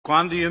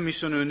quando io mi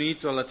sono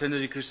unito alla Tenda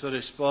di Cristo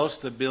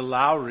Risposta, Bill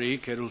Lowry,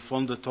 che era il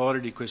fondatore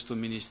di questo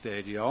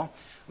ministero,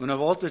 una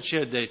volta ci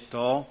ha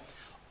detto: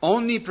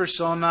 ogni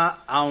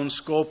persona ha un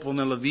scopo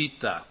nella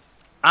vita,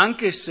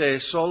 anche se è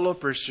solo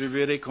per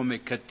servire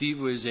come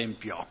cattivo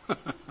esempio.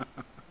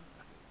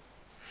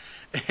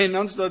 E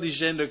non sto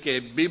dicendo che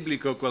è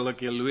biblico quello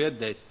che lui ha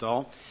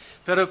detto,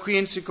 però qui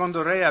in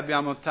Secondo Re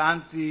abbiamo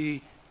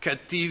tanti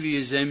cattivi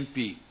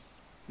esempi,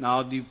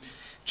 no?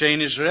 Cioè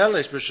in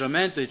Israele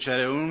specialmente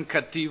c'era un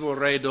cattivo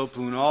re dopo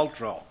un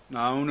altro,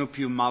 no? Uno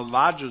più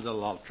malvagio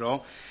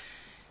dell'altro.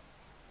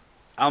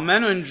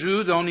 Almeno in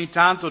Giuda ogni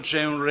tanto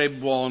c'è un re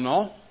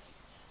buono,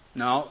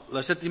 no?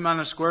 La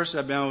settimana scorsa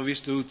abbiamo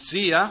visto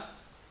Uzia,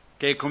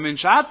 che è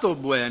cominciato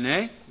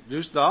bene,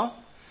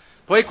 giusto?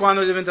 Poi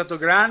quando è diventato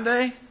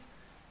grande,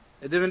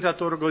 è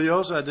diventato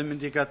orgoglioso e ha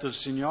dimenticato il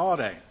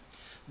Signore.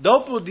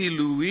 Dopo di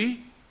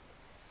lui,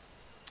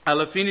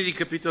 alla fine di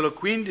capitolo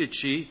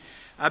 15,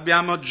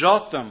 abbiamo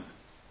Jotam,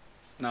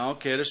 no?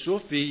 Che era suo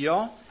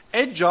figlio,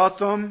 e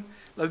Jotam,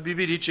 la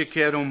Bibbia dice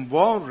che era un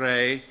buon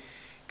re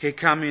che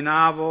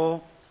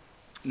camminava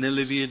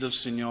nelle vie del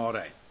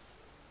Signore.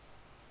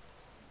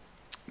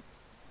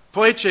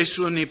 Poi c'è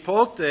suo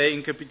nipote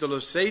in capitolo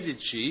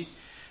 16,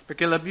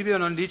 perché la Bibbia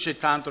non dice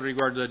tanto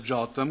riguardo a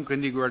Jotam,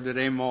 quindi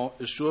guarderemo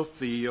il suo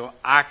figlio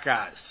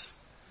Achaz.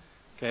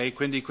 Okay?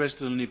 Quindi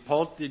questo è il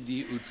nipote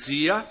di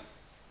Uzia,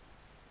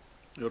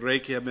 il re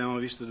che abbiamo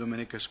visto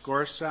domenica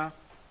scorsa.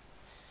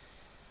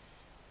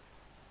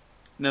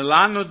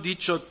 Nell'anno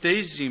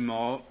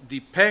 18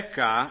 di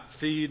Pekah,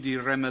 figlio di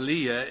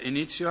Remalia,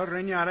 iniziò a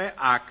regnare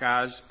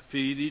Achaz,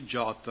 figlio di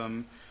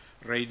Jotam,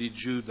 re di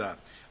Giuda.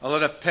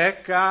 Allora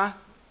Pekah,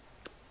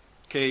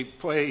 che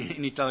poi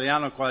in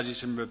italiano quasi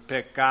sembra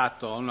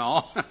peccato,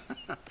 no?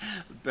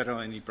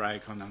 Però in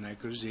ebraico non è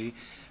così.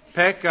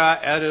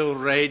 Pekah era il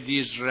re di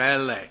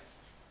Israele,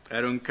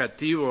 era un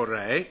cattivo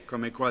re,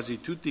 come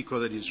quasi tutti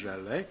quelli di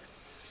Israele,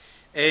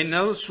 e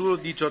nel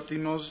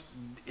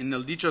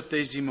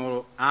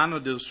 18° anno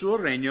del suo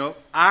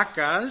regno,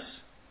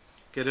 Achaz,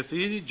 che era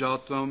figlio di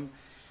Jotam,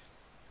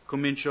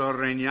 cominciò a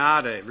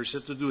regnare.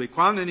 Versetto 2.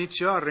 Quando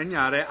iniziò a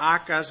regnare,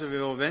 Achaz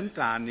aveva 20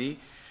 anni,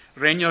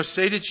 regnò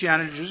 16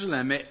 anni a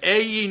Gerusalemme,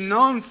 egli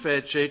non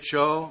fece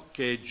ciò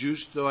che è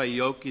giusto agli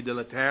occhi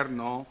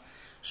dell'Eterno,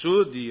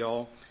 suo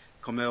Dio,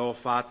 come aveva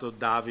fatto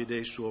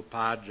Davide suo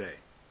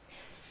padre,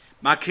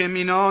 ma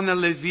camminò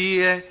nelle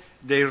vie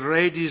dei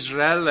re di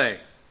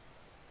Israele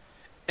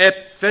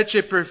e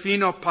fece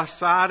perfino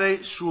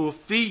passare suo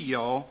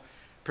figlio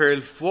per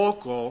il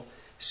fuoco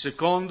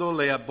secondo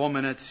le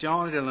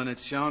abominazioni della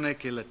nazione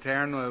che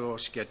l'Eterno aveva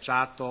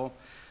schiacciato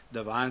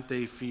davanti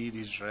ai figli di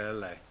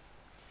Israele.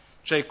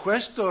 Cioè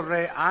questo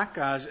re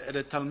Achaz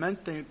era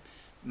talmente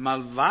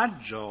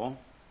malvagio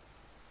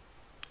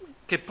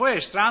che poi è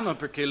strano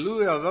perché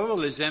lui aveva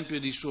l'esempio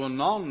di suo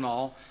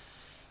nonno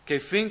che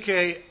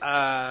finché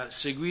ha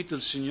seguito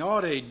il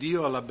Signore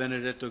Dio l'ha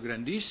benedetto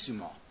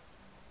grandissimo,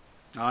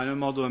 no? In un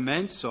modo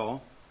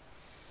immenso.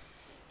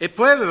 E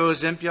poi aveva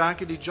l'esempio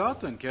anche di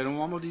Jotam, che era un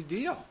uomo di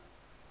Dio.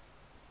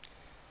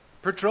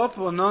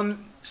 Purtroppo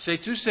se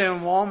tu sei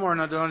un uomo o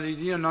una donna di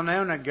Dio non è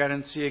una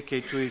garanzia che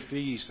i tuoi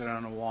figli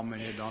saranno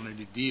uomini e donne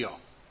di Dio.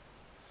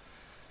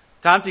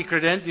 Tanti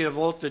credenti a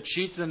volte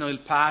citano il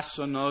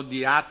passo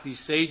di Atti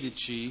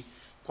 16,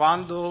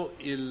 quando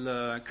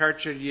il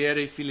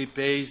carceriere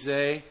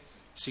filippese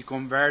si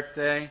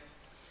converte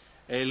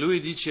e lui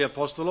dice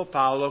all'Apostolo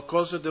Paolo: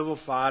 cosa devo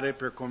fare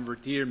per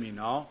convertirmi,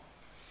 no?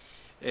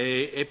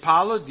 E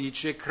Paolo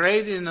dice: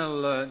 credi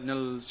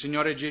nel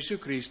Signore Gesù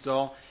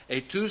Cristo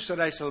e tu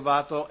sarai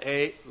salvato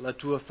e la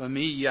tua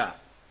famiglia.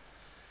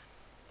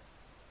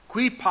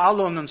 Qui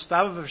Paolo non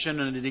stava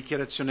facendo una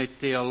dichiarazione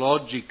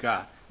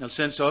teologica, nel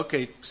senso,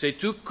 ok, se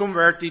tu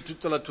converti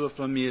tutta la tua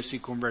famiglia si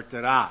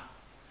converterà.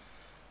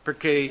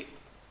 Perché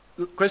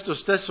questo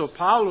stesso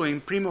Paolo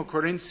in 1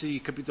 Corinzi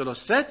capitolo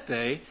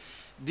 7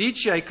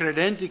 dice ai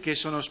credenti che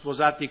sono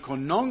sposati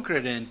con non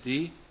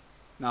credenti,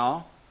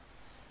 no?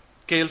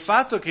 Che il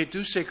fatto che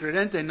tu sei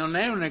credente non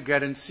è una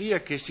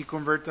garanzia che si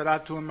converterà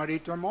tuo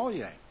marito o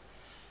moglie.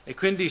 E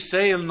quindi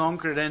se il non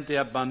credente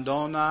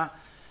abbandona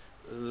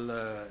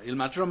il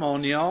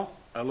matrimonio,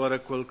 allora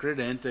quel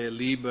credente è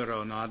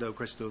libero, no, da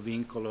questo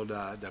vincolo,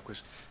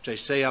 cioè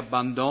se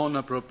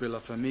abbandona proprio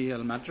la famiglia e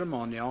il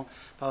matrimonio,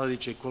 Paolo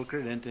dice quel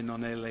credente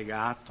non è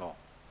legato.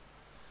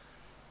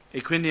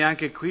 E quindi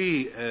anche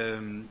qui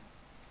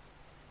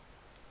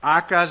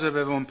Achaz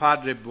aveva un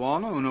padre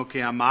buono, uno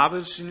che amava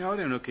il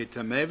Signore, uno che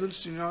temeva il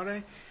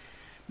Signore,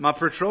 ma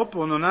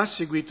purtroppo non ha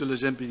seguito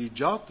l'esempio di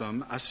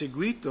Jotam, ha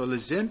seguito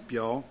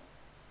l'esempio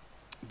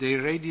dei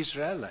re di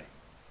Israele.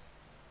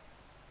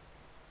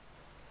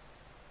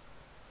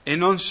 E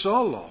non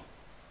solo.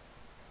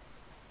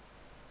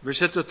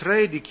 Versetto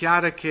 3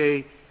 dichiara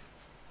che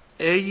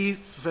egli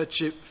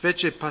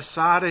fece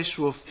passare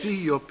suo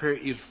figlio per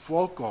il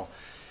fuoco.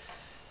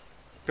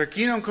 Per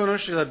chi non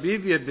conosce la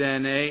Bibbia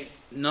bene,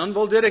 non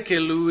vuol dire che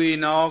lui,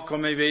 no,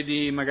 come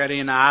vedi magari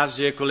in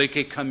Asia, quelli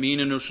che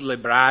camminano sulle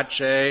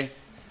braccia,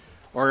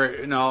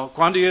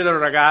 Quando io ero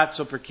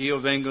ragazzo, perché io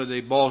vengo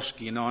dai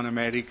boschi, in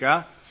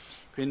America,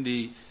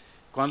 quindi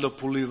quando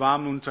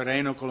pulivamo un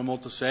terreno con la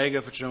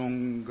motosega facevamo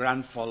un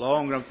gran falò,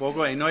 un gran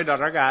fuoco, e noi da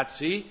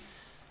ragazzi,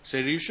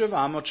 se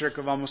riuscivamo,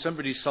 cercavamo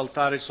sempre di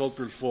saltare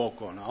sopra il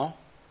fuoco, no?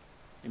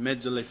 In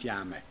mezzo alle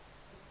fiamme.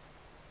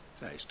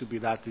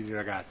 Stupidati di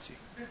ragazzi.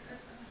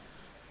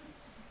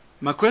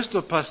 Ma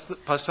questo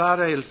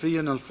passare il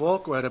figlio nel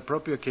fuoco era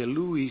proprio che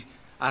lui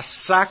ha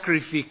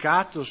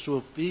sacrificato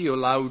suo figlio,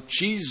 l'ha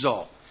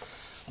ucciso,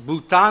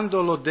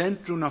 buttandolo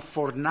dentro una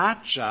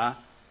fornace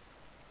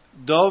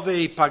dove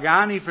i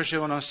pagani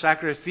facevano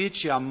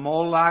sacrifici a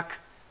Moloch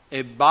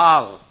e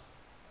Baal.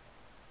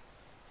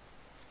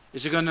 E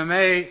secondo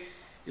me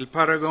il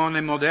paragone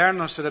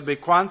moderno sarebbe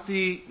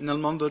quanti nel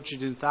mondo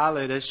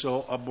occidentale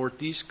adesso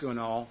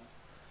abortiscono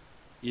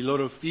i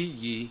loro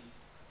figli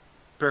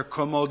per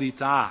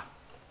comodità.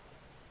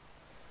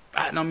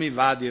 Non mi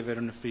va di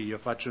avere un figlio,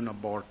 faccio un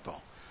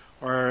aborto.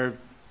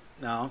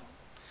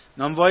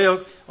 Non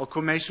voglio, ho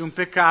commesso un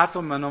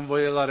peccato, ma non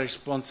voglio la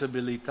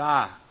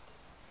responsabilità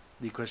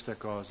di questa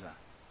cosa.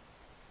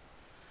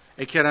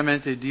 E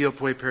chiaramente Dio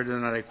può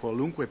perdonare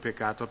qualunque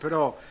peccato,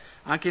 però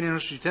anche nei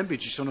nostri tempi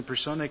ci sono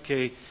persone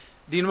che,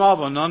 di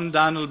nuovo, non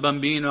danno il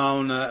bambino a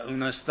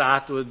una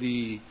statua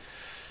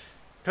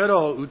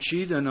però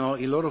uccidono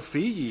i loro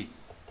figli,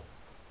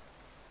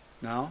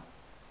 no?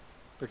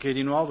 Perché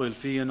di nuovo il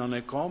figlio non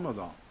è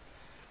comodo.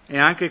 E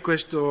anche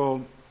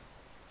questo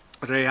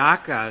re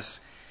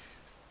Acaz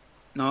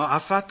ha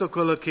fatto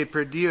quello che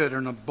per Dio era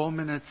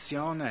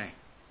un'abominazione.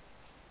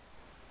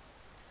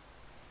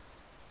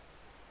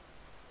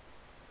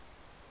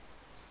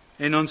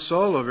 E non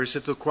solo,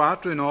 versetto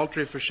 4,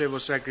 inoltre facevo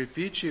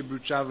sacrifici e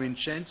bruciavo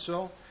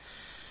incenso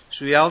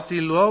sui alti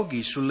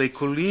luoghi, sulle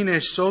colline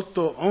e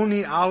sotto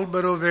ogni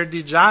albero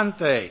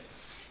verdeggiante.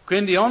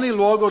 Quindi ogni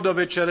luogo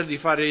dove c'era di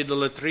fare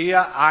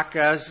idolatria,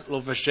 Acaz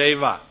lo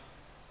faceva.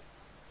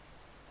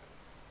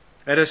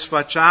 Era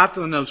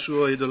sfacciato nella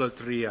sua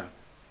idolatria.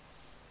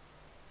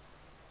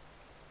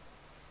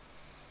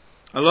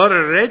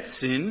 Allora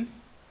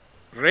Rezin,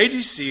 re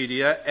di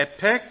Siria, e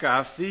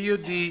Pekah, figlio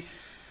di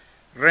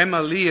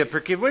Remalia,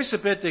 perché voi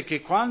sapete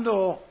che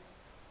quando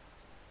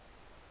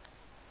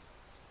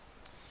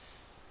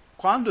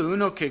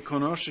uno che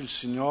conosce il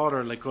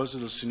Signore, le cose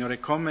del Signore,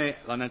 come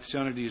la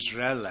nazione di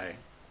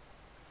Israele,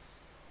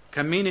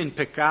 cammina in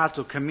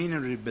peccato, cammina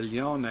in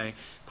ribellione,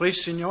 poi il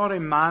Signore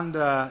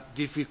manda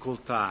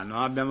difficoltà,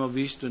 no? Abbiamo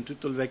visto in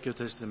tutto il Vecchio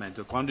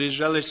Testamento. Quando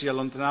Israele si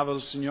allontanava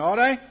dal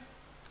Signore,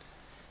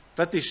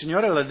 infatti il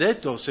Signore l'ha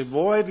detto, se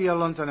voi vi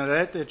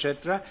allontanerete,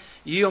 eccetera,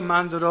 io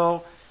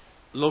manderò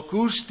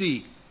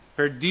locusti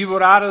per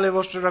divorare le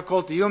vostre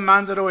raccolte, io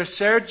manderò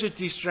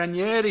eserciti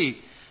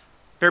stranieri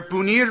per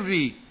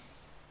punirvi.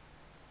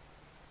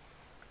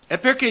 E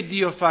perché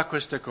Dio fa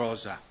questa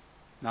cosa?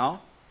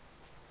 No?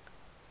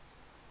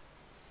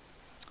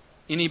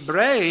 In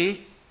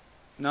Ebrei,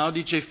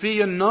 dice,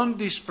 figlio, non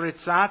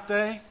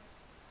disprezzate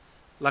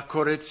la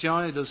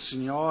correzione del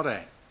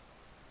Signore,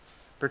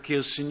 perché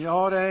il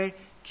Signore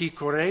chi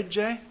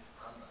corregge?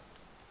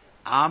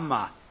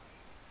 Ama.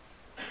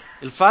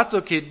 Il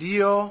fatto che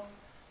Dio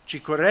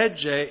ci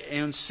corregge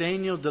è un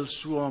segno del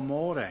suo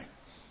amore.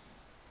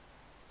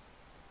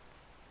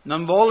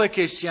 Non vuole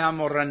che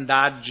siamo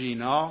randaggi,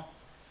 no?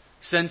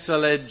 Senza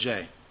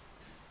legge.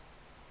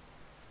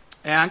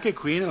 E anche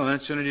qui nella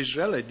nazione di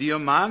Israele Dio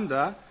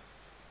manda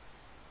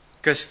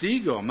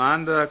castigo,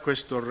 manda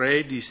questo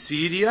re di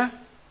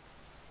Siria,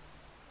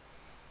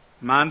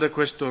 manda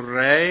questo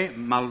re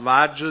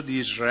malvagio di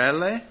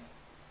Israele.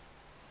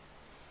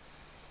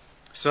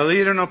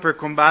 Salirono per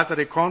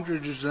combattere contro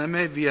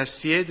Gerusalemme, vi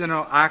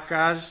assiedono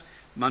Acaz,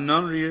 ma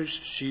non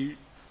riuscirono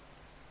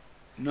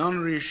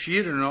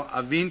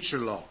a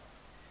vincerlo.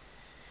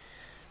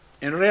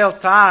 In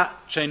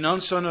realtà,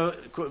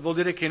 vuol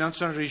dire che non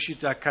sono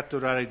riusciti a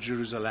catturare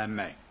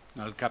Gerusalemme,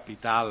 il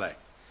capitale.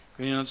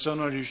 Quindi non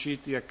sono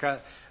riusciti a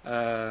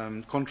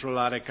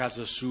controllare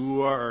casa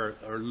sua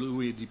o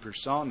lui di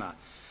persona.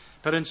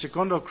 Però in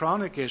Secondo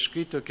Croniche è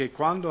scritto che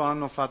quando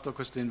hanno fatto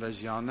questa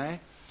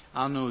invasione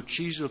hanno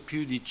ucciso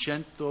più di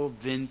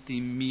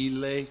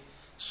 120.000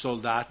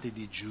 soldati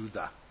di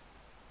Giuda.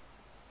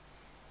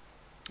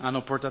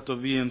 Hanno portato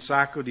via un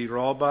sacco di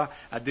roba,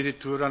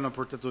 addirittura hanno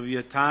portato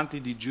via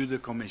tanti di Giuda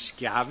come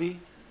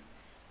schiavi.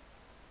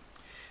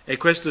 E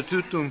questo è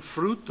tutto un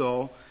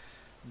frutto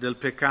del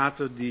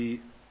peccato di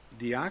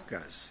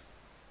Acaz.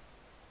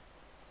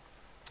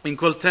 In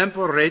quel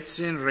tempo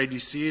Rezin, re di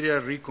Siria,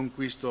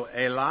 riconquistò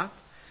Elat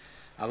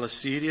alla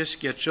Siria,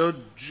 schiacciò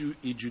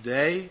i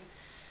giudei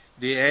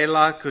di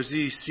Elat,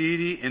 così i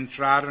siri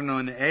entrarono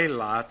in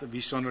Elat,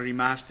 vi sono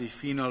rimasti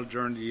fino al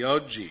giorno di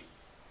oggi.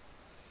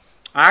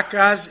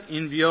 Acaz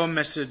inviò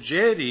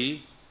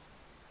messaggeri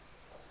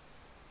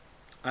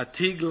a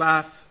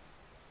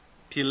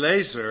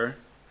Tiglath-Pileser,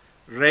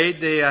 re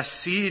dei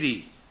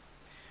Assiri.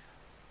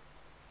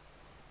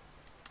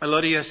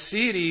 Allora gli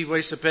Assiri,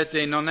 voi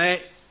sapete, non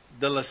è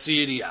della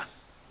Siria.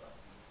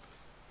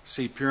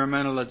 Sì, più o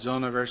meno la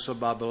zona verso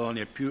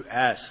Babilonia, più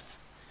est.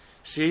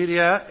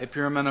 Siria è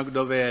più o meno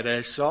dove è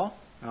adesso,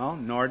 no?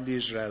 Nord di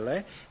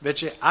Israele,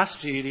 invece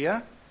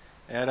Assiria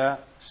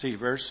era, sì,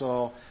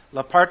 verso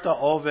la parte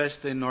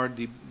ovest e nord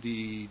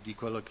di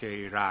quello che è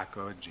Iraq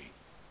oggi.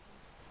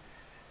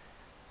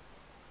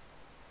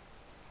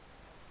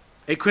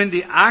 E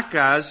quindi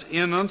Acaz,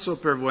 io non so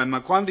per voi, ma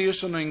quando io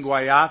sono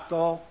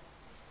inguaiato,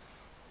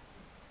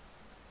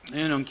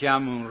 io non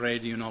chiamo un re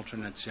di un'altra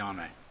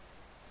nazione,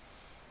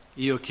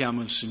 io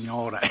chiamo il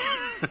Signore.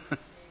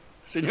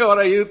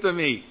 Signore,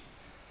 aiutami.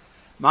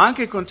 Ma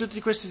anche con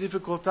tutte queste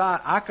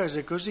difficoltà, Acaz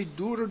è così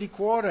duro di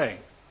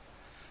cuore.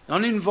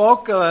 Non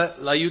invoca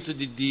l'aiuto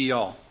di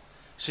Dio.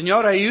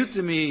 Signore,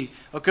 aiutami,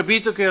 ho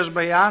capito che ho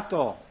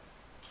sbagliato.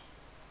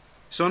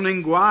 Sono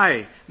in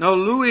guai. No,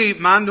 lui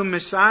manda un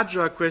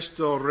messaggio a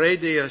questo re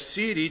dei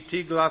Assiri,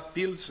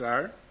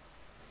 Tiglath-Pilesar.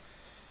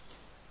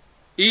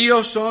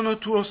 Io sono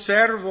tuo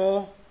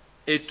servo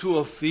e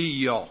tuo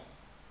figlio.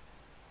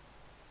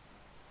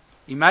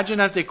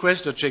 Immaginate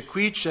questo,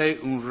 qui c'è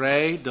un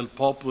re del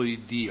popolo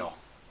di Dio.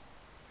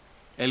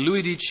 E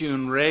lui dice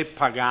un re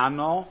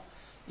pagano,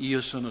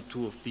 io sono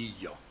tuo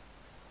figlio.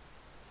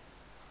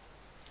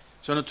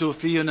 Sono tuo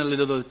figlio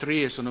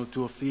nell'idolatria, sono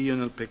tuo figlio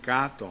nel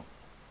peccato.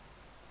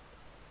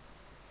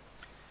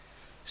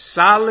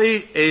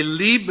 Sali e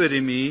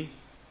liberami,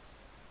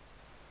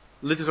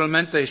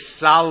 letteralmente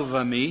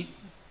salvami,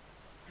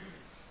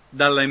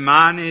 dalle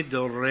mani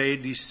del re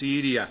di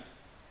Siria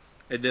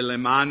e dalle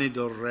mani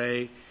del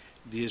re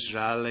di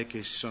Israele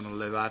che si sono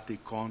levati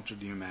contro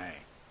di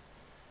me.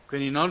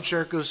 Quindi non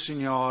cerca il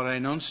Signore,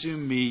 non si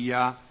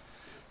umilia,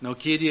 non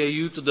chiede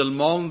aiuto del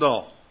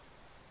mondo,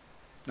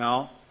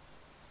 no?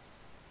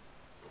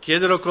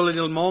 Chiederò a quelli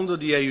del mondo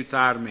di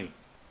aiutarmi.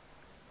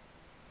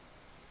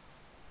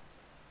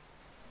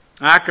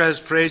 Acaz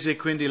prese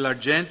quindi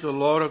l'argento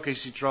loro che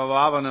si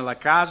trovava nella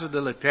casa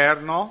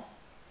dell'Eterno.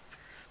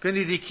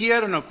 Quindi di chi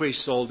erano quei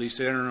soldi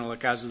se erano nella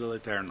casa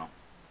dell'Eterno?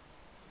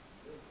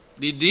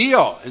 Di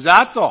Dio,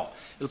 esatto.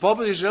 Il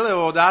popolo di Israele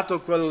aveva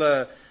dato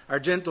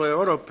quell'argento e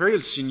oro per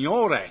il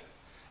Signore.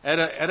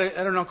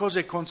 Erano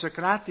cose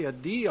consacrate a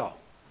Dio.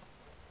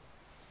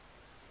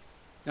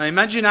 Now,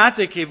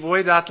 immaginate che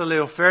voi date le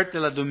offerte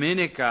la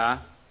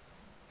domenica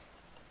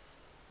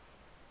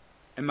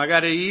e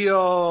magari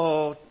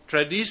io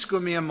tradisco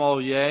mia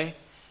moglie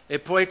e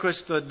poi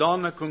questa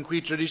donna con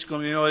cui tradisco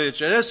mia moglie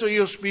dice adesso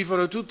io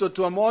spifero tutto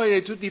tua moglie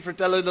e tutti i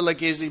fratelli della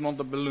chiesa di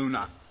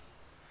Montebelluna.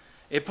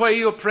 E poi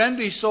io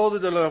prendo i soldi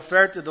delle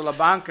offerte della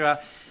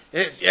banca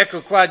e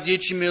ecco qua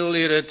 10.000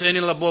 lire, tieni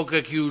la bocca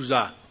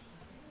chiusa.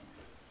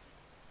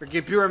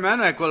 Perché più o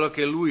meno è quello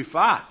che lui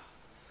fa.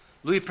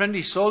 Lui prende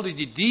i soldi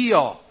di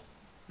Dio,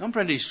 non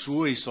prende i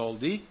suoi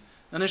soldi.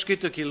 Non è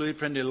scritto che lui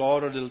prende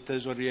l'oro del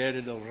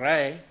tesoriere del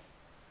re.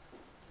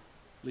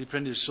 Lui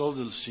prende il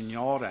soldo del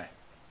Signore.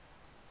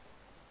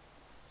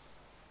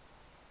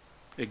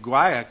 E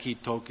guai a chi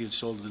tocca il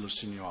soldo del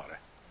Signore.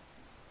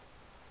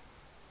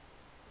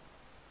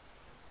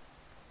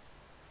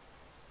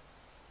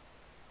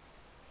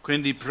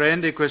 Quindi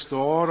prende questo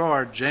oro,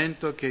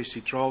 argento che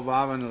si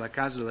trovava nella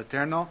casa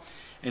dell'Eterno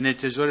e nei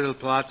tesori del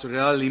palazzo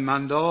reale, li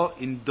mandò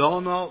in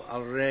dono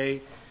al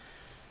re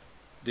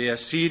di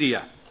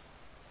Assiria.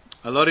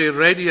 Allora il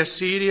re di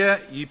Assiria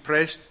gli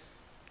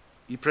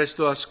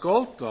prestò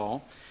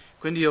ascolto,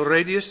 quindi il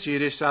re di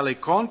Assiria sale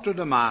contro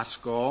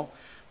Damasco,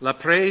 la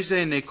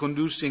prese e ne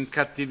condusse in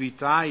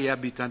cattività gli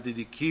abitanti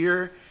di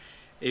Kir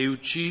e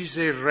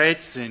uccise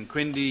Rezin.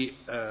 Quindi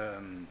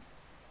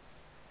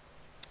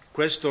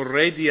questo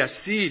re di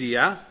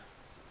Assiria,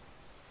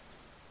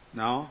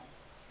 no?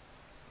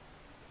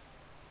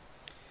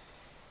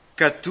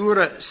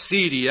 Cattura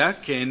Siria,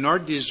 che è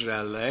nord di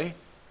Israele,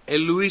 e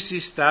lui si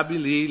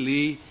stabilì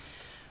lì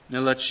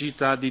nella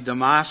città di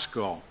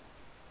Damasco.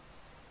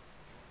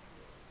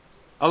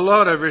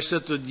 Allora,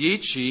 versetto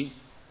 10,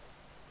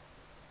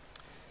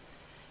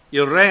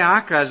 il re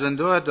Acaz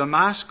andò a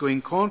Damasco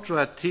incontro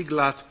a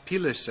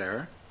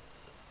Tiglath-Pileser,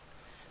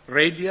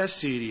 re di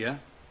Assiria.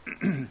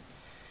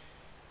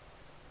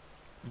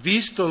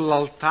 Visto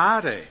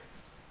l'altare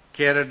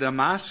che era a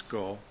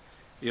Damasco,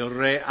 il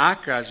re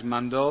Acaz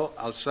mandò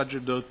al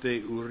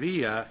sacerdote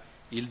Uria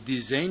il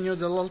disegno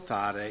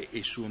dell'altare e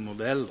il suo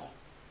modello,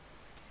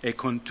 e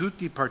con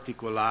tutti i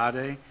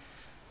particolari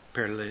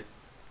per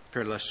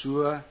la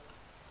sua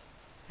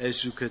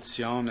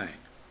esecuzione.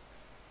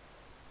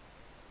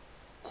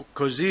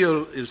 Così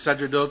il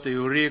sacerdote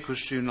Uria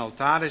costruì un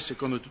altare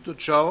secondo tutto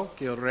ciò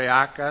che il re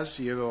Acaz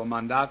gli aveva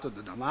mandato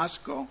da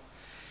Damasco.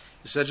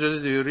 Il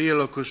sacerdote Uria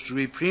lo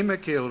costruì prima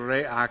che il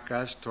re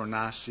Acaz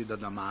tornasse da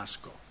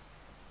Damasco.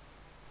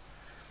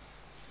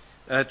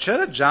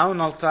 C'era già un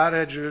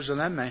altare a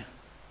Gerusalemme?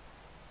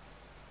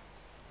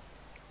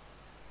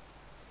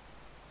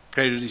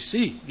 Credo di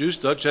sì,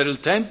 giusto? C'era il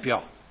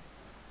Tempio.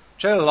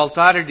 C'era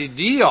l'altare di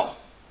Dio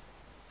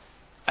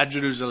a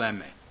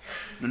Gerusalemme.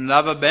 Non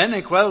andava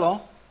bene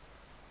quello?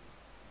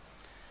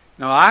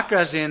 No,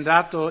 Acaz è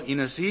andato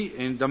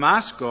in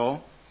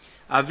Damasco,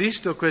 ha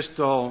visto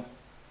questo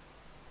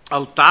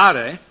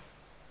altare,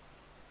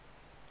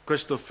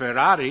 questo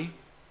Ferrari,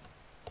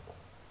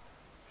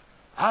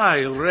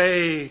 il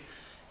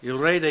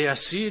re dei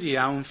Assiri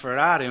ha un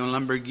Ferrari, un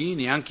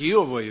Lamborghini, anche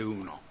io voglio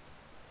uno.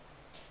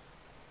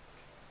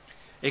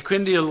 E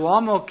quindi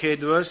l'uomo che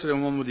doveva essere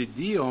un uomo di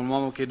Dio, un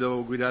uomo che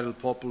doveva guidare il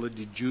popolo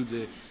di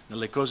Giuda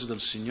nelle cose del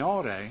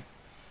Signore,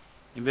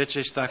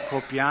 invece sta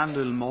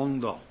copiando il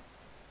mondo,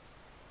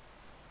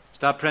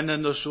 sta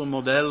prendendo il suo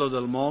modello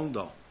del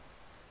mondo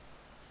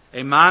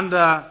e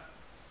manda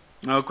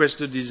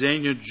questo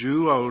disegno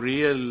giù a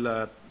Uria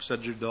il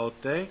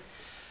sacerdote,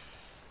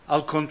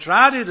 al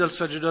contrario del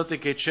sacerdote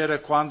che c'era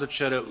quando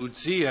c'era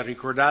Uzia.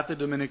 Ricordate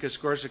domenica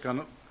scorsa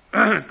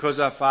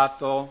cosa ha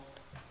fatto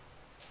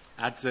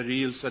Azari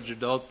il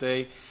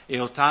sacerdote e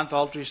 80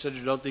 altri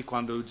sacerdoti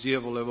quando Uzia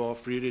voleva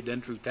offrire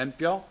dentro il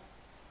Tempio?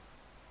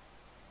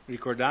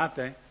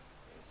 Ricordate?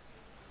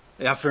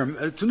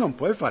 E tu non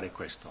puoi fare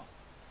questo.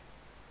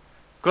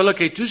 Quello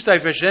che tu stai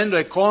facendo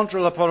è contro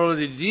la parola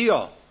di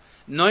Dio.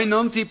 Noi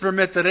non ti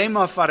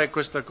permetteremo a fare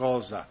questa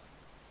cosa.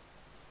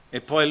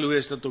 E poi lui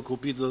è stato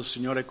colpito dal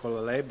Signore con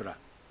la lebbra.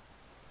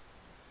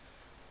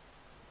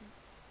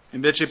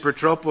 Invece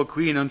purtroppo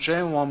qui non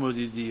c'è un uomo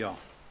di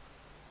Dio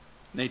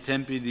nei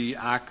tempi di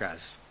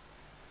Acaz.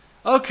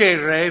 Ok,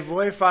 re,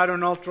 vuoi fare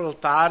un altro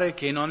altare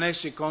che non è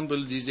secondo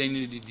il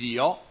disegno di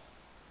Dio,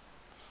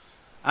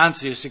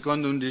 anzi è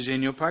secondo un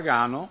disegno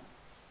pagano?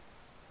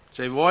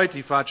 Se vuoi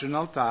ti faccio un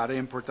altare, è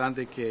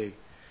importante che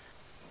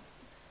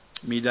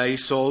mi dai i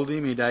soldi,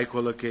 mi dai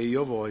quello che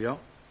io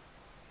voglio.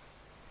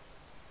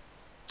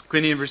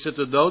 Quindi in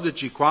versetto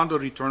 12, quando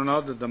ritornò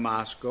da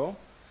Damasco,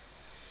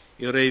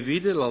 il re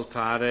vide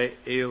l'altare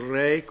e il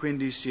re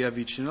quindi si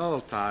avvicinò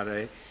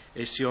all'altare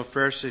e si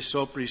offerse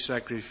sopra i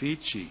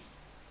sacrifici.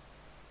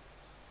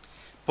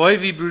 Poi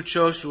vi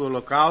bruciò il suo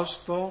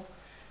olocausto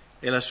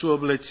e la sua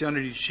oblazione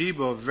di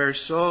cibo,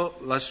 versò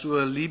la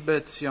sua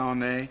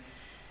libazione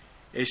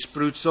e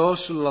spruzzò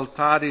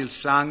sull'altare il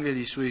sangue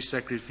dei suoi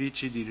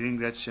sacrifici di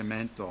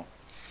ringraziamento.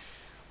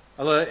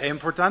 Allora è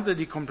importante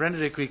di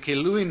comprendere qui che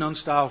lui non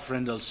sta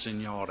offrendo al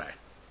Signore,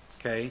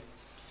 ok?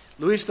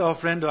 Lui sta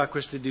offrendo a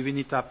queste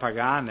divinità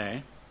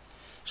pagane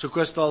su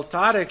questo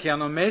altare che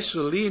hanno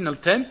messo lì nel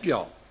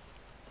Tempio,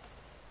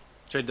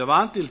 cioè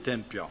davanti il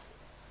Tempio.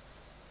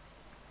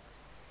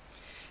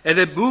 Ed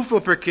è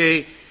buffo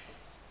perché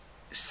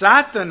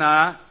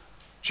Satana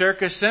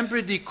cerca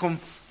sempre di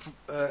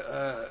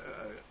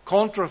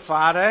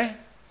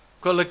controfare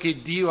quello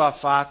che Dio ha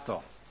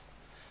fatto.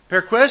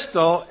 Per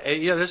questo, e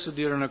io adesso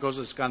dirò una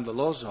cosa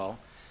scandalosa,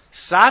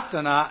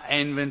 Satana ha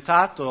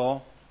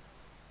inventato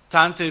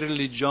tante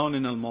religioni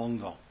nel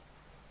mondo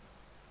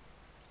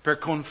per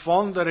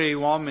confondere gli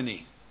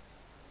uomini.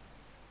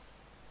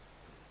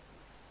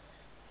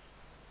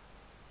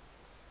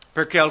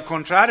 Perché al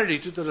contrario di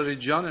tutte le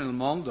religioni nel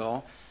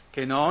mondo,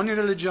 che in ogni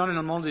religione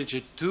nel mondo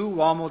dice tu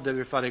uomo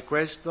devi fare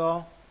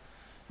questo,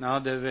 no,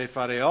 devi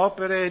fare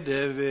opere,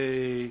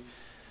 devi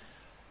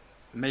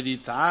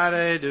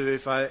meditare, devi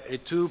fare,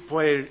 e tu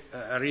poi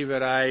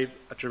arriverai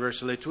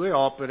attraverso le tue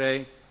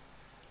opere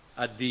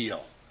a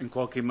Dio, in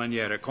qualche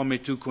maniera,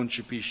 come tu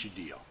concepisci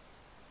Dio.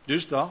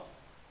 Giusto?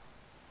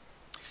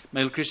 Ma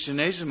il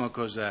cristianesimo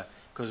cosa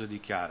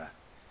dichiara?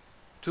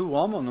 Tu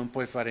uomo non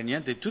puoi fare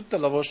niente, tutta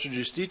la vostra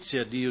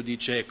giustizia, Dio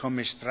dice, è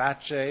come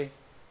stracce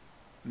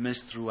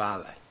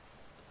mestruale.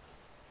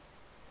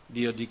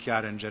 Dio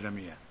dichiara in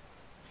Geremia.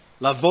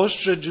 La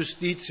vostra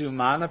giustizia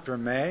umana per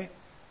me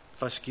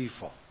fa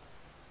schifo.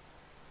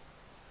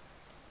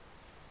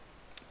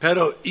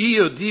 Però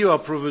io, Dio, ho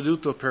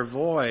provveduto per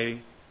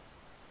voi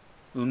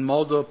un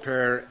modo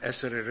per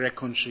essere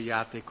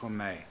riconciliati con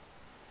me.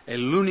 E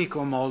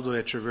l'unico modo è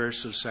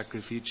attraverso il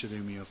sacrificio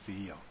del mio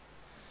figlio.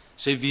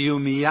 Se vi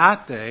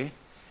umiliate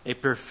e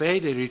per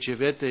fede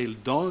ricevete il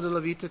dono della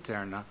vita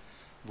eterna,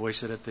 voi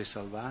sarete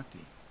salvati.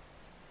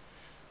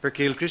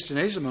 Perché il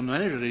cristianesimo non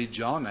è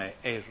religione,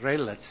 è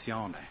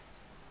relazione.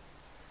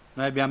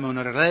 Noi abbiamo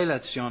una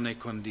relazione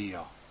con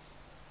Dio.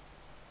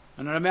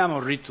 Non abbiamo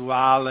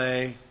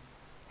rituale,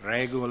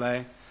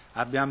 regole,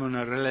 abbiamo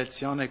una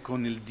relazione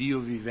con il Dio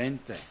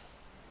vivente.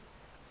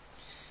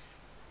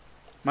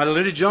 Ma la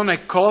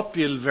religione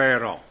copia il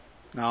vero,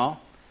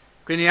 no?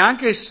 Quindi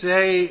anche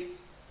se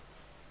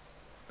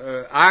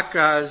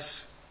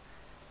Acaz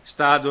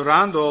sta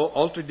adorando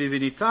altre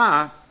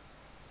divinità,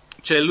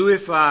 cioè lui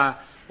fa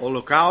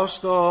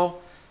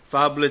olocausto,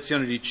 fa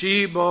oblazione di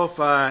cibo,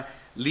 fa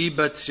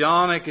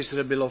libazione, che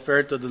sarebbe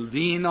l'offerta del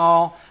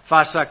vino,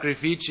 fa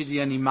sacrifici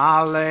di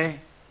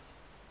animale.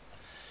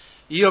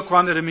 Io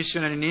quando ero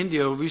missionario in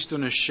India ho visto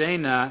una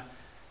scena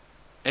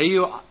e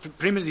io,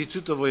 prima di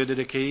tutto voglio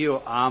dire che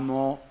io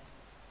amo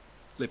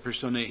le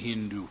persone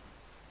hindu,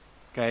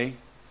 ok?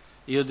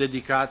 Io ho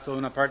dedicato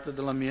una parte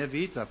della mia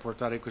vita a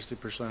portare queste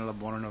persone alla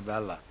buona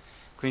novella.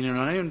 Quindi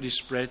non è un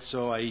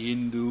disprezzo ai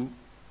hindu.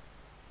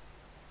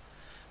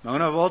 Ma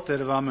una volta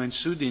eravamo in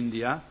Sud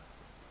India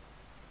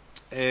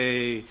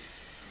e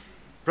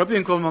proprio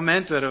in quel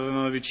momento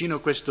eravamo vicino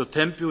a questo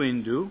tempio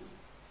hindu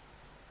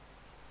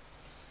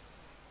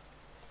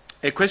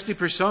e queste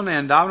persone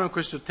andavano a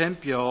questo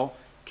tempio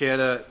che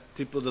era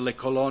tipo delle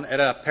colonne,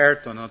 era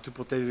aperto, no? Tu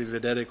potevi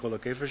vedere quello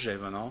che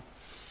facevano.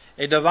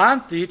 E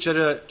davanti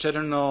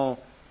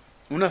c'erano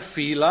una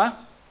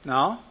fila,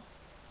 no?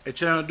 E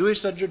c'erano 2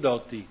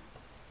 sacerdoti.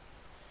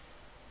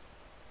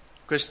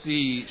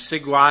 Questi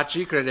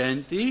seguaci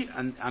credenti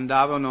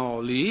andavano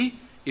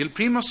lì. Il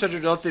primo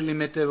sacerdote gli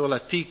metteva la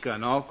ticca,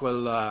 no?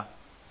 Quella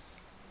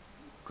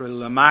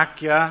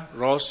macchia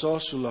rosso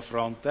sulla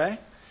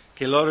fronte,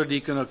 che loro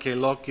dicono che è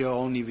l'occhio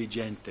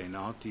onnivigente,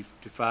 no? Ti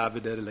fa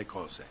vedere le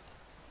cose.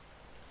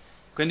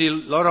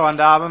 Quindi loro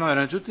andavano,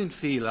 erano tutti in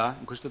fila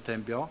in questo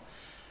tempio.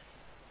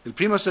 Il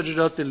primo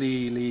sacerdote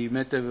gli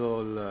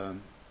metteva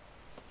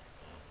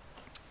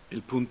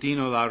il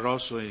puntino là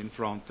rosso in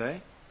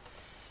fronte.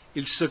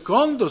 Il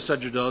secondo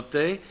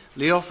sacerdote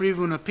gli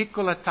offriva una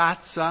piccola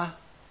tazza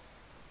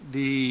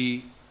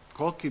di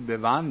qualche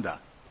bevanda.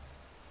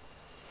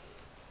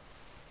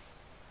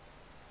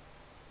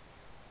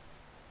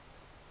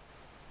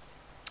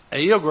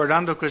 E io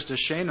guardando questa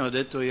scena ho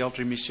detto agli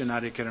altri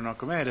missionari che erano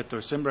con me, ho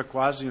detto sembra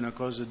quasi una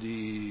cosa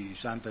di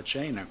Santa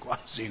Cena,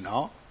 quasi,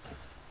 no?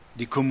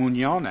 Di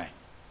comunione.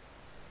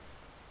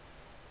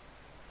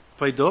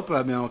 Poi dopo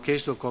abbiamo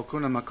chiesto a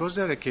qualcuno, ma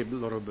cos'era che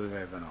loro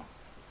bevevano?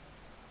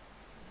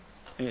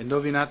 E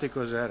indovinate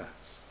cos'era?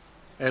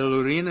 Era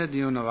l'urina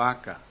di una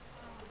vacca.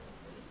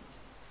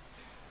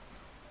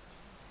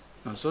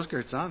 Non sto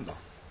scherzando,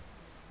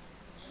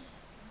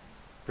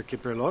 perché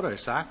per loro è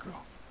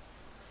sacro.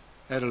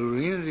 Era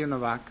l'urina di una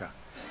vacca.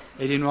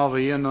 E di nuovo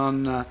io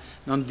non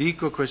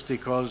dico queste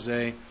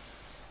cose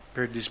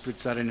per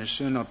disprezzare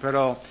nessuno,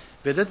 però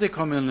vedete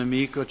come il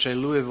nemico, cioè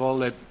lui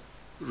vuole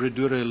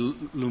ridurre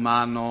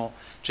l'umano,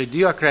 cioè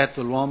Dio ha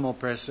creato l'uomo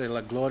per essere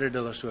la gloria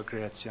della sua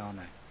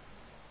creazione.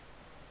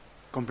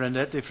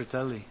 Comprendete,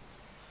 fratelli?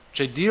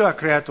 Cioè Dio ha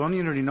creato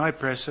ognuno di noi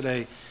per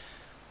essere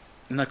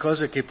una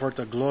cosa che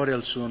porta gloria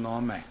al suo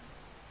nome.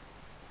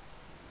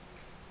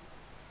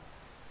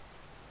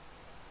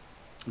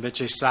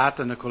 Invece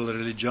Satana con la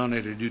religione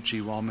riduce gli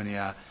uomini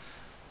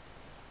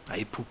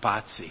ai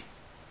pupazzi.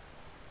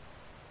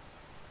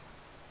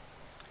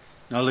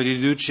 No, li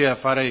riduce a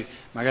fare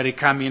magari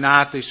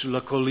camminate sulla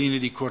collina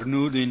di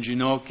Cornudo in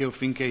ginocchio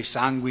finché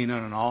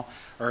sanguinano, no?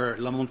 O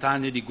la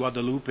montagna di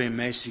Guadalupe in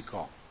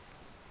Messico.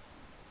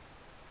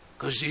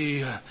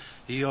 Così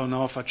io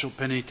no, faccio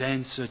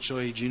penitenza,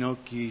 ho i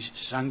ginocchi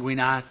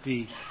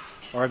sanguinati.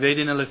 O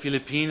vedi nelle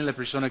Filippine le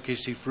persone che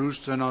si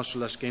frustrano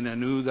sulla schiena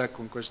nuda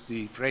con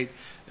questi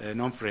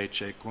non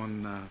frecce,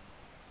 con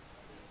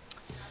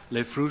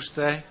le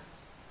fruste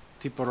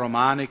tipo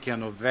romane che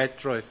hanno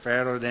vetro e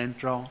ferro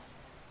dentro.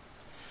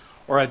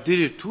 O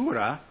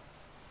addirittura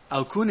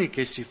alcuni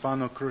che si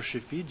fanno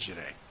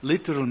crocifiggere,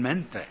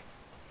 letteralmente.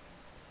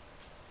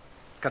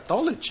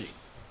 Cattolici,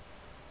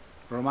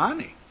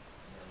 romani.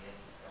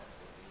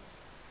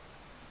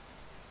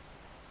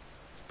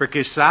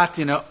 Perché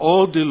Satana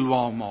odia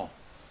l'uomo.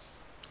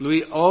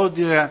 Lui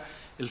odia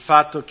il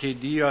fatto che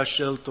Dio ha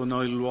scelto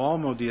noi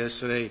l'uomo di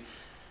essere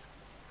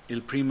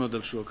il primo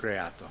del suo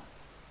creato.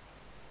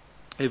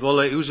 E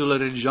vuole usare la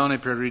religione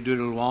per ridurre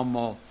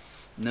l'uomo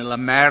nella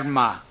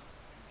merma,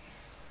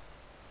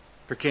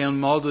 perché è un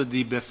modo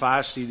di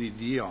beffarsi di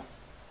Dio.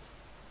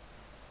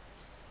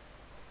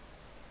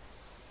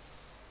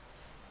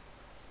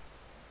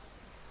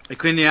 E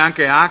quindi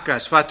anche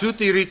Acas fa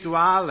tutti i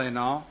rituali,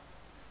 no?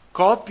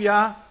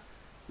 Copia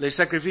le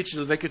sacrifici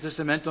del Vecchio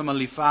Testamento, ma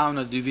li fa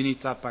una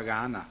divinità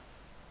pagana.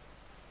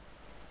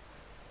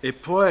 E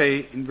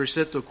poi, in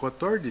versetto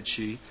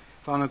 14,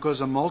 fa una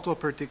cosa molto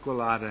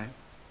particolare.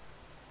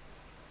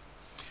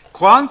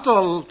 Quanto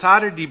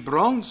all'altare di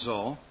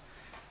bronzo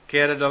che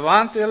era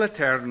davanti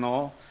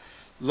all'Eterno,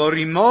 lo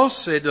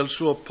rimosse dal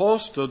suo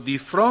posto di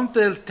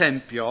fronte al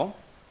Tempio,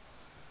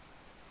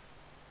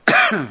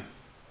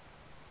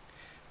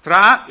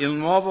 tra il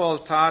nuovo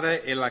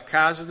altare e la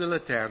casa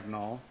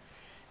dell'Eterno,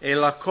 e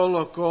la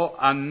collocò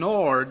a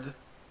nord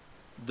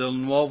del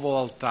nuovo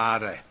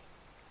altare.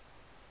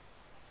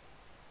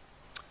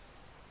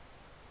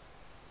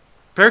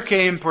 Perché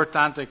è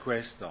importante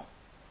questo?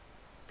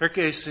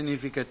 Perché è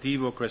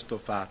significativo questo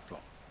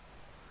fatto?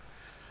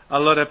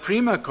 Allora,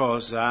 prima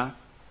cosa,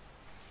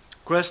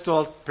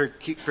 questo per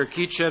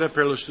chi c'era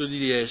per lo studio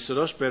di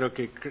Esodo, spero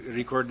che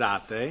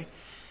ricordate,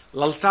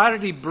 l'altare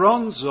di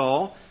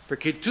bronzo,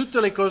 perché tutte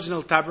le cose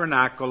nel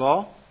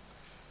tabernacolo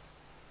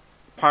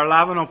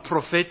parlavano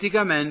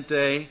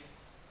profeticamente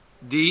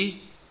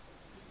di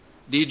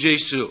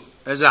Gesù,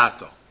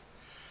 esatto.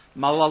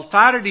 Ma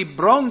l'altare di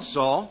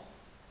bronzo,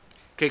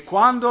 che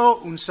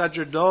quando un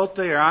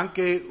sacerdote era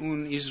anche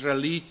un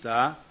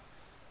israelita,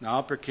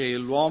 no, perché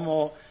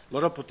l'uomo,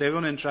 loro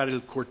potevano entrare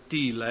nel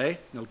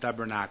cortile, nel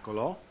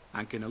tabernacolo,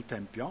 anche nel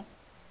tempio,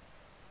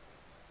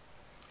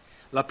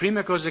 la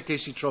prima cosa che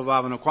si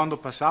trovavano quando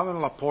passavano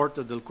la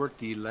porta del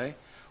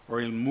cortile o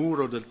il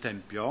muro del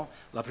tempio,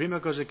 la prima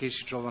cosa che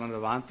si trovano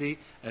davanti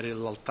era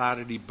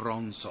l'altare di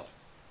bronzo,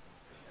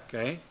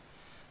 ok?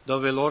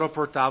 Dove loro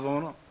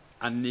portavano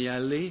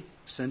agnelli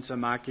senza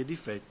macchia e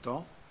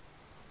difetto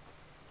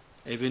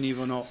e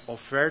venivano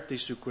offerti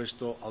su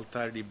questo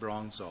altare di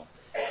bronzo.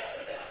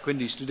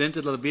 Quindi,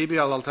 studente della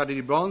Bibbia, l'altare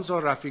di bronzo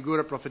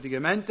raffigura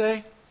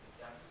profeticamente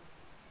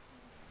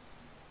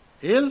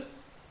Il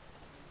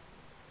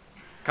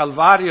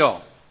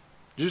Calvario,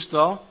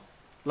 giusto?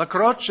 La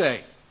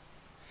croce.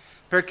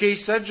 Perché i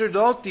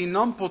sacerdoti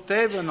non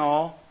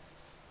potevano,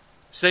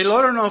 se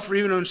loro non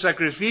offrivano un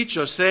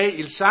sacrificio, se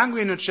il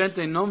sangue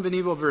innocente non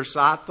veniva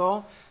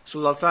versato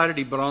sull'altare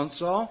di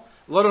bronzo,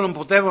 loro non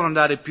potevano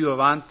andare più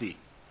avanti.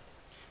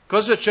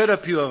 Cosa c'era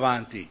più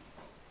avanti?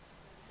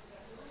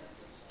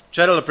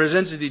 C'era la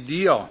presenza di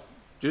Dio,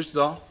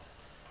 giusto?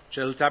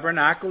 C'era il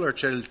tabernacolo e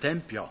c'era il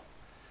Tempio.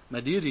 Ma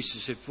Dio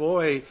disse,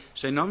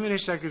 se non viene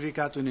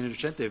sacrificato un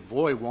innocente,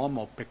 voi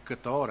uomo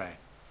peccatore,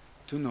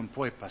 tu non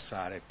puoi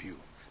passare più.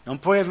 Non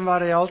puoi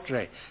andare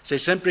oltre. Sei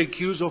sempre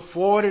chiuso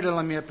fuori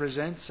dalla mia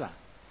presenza.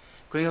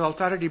 Quindi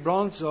l'altare di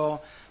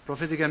bronzo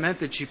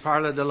profeticamente ci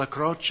parla della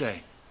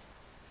croce.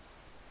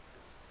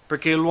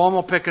 Perché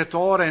l'uomo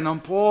peccatore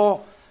non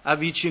può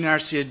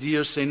avvicinarsi a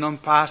Dio se non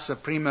passa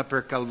prima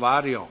per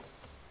Calvario.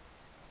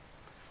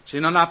 Se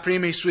non ha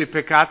prima i suoi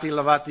peccati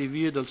lavati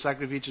via dal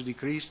sacrificio di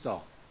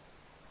Cristo.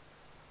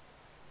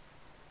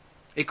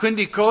 E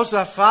quindi cosa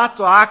ha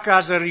fatto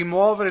Acaz a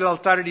rimuovere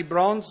l'altare di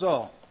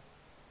bronzo?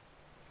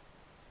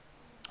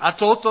 Ha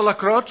tolto la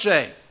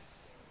croce.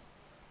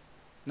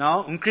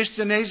 No? Un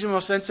cristianesimo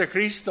senza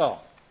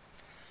Cristo.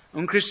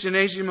 Un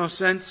cristianesimo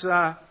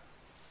senza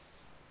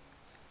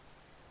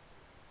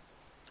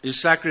il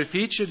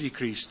sacrificio di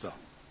Cristo.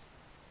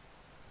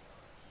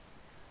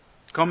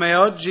 Come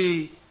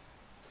oggi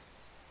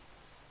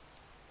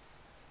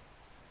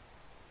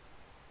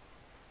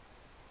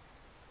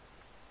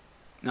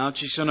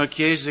ci sono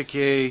chiese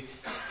che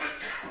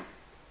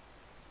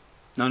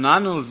non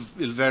hanno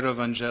il vero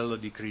Vangelo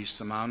di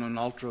Cristo, ma hanno un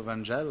altro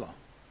Vangelo,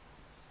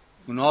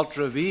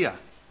 un'altra via.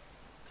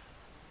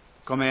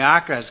 Come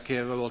Acaz che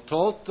aveva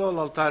tolto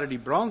l'altare di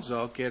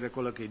bronzo, che era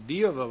quello che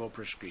Dio aveva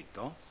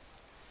prescritto,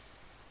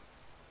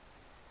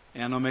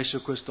 e hanno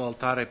messo questo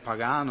altare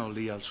pagano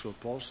lì al suo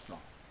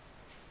posto.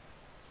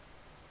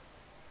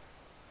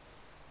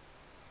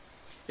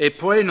 E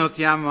poi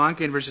notiamo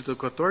anche in versetto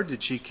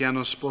 14 che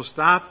hanno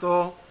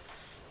spostato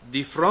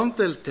di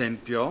fronte al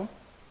Tempio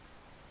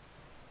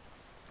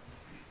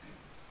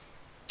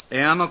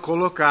e hanno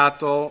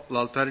collocato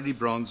l'altare di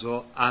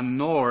bronzo a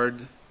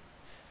nord.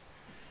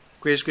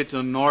 Qui è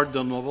scritto nord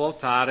del nuovo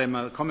altare,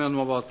 ma come il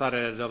nuovo altare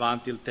era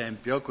davanti al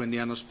Tempio, quindi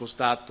hanno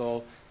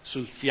spostato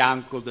sul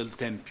fianco del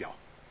Tempio.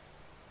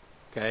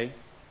 Ok?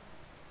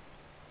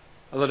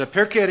 Allora,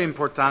 perché era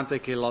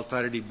importante che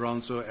l'altare di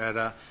bronzo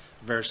era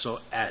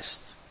verso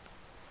est?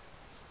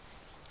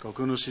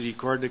 Qualcuno si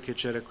ricorda che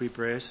c'era qui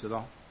per est,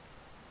 no?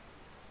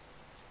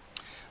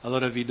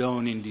 Allora vi do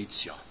un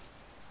indizio.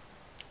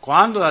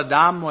 Quando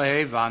Adamo e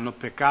Eva hanno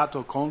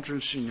peccato contro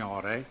il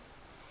Signore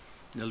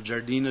nel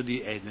giardino di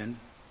Eden,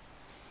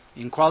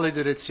 in quale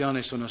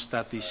direzione sono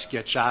stati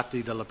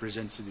schiacciati dalla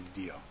presenza di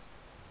Dio?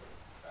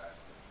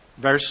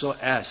 Verso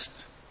est.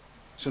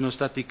 Sono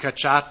stati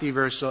cacciati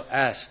verso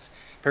est.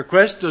 Per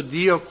questo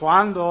Dio,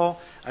 quando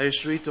ha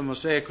istruito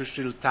Mosè a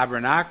costruire il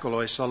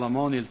tabernacolo e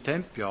Salomone il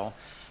Tempio,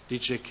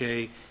 dice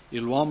che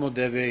l'uomo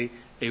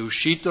è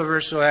uscito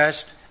verso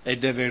est e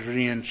deve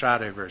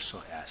rientrare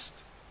verso est.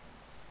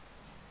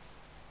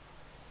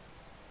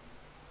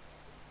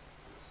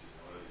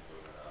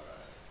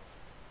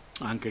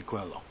 Anche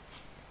quello.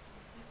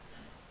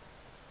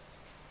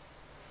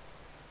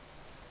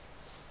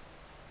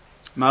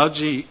 Ma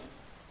oggi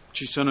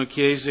ci sono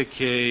chiese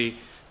che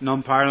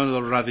non parlano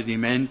del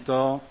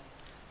ravvedimento,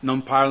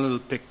 non parlano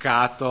del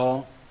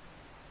peccato,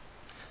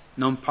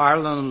 non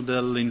parlano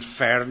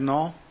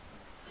dell'inferno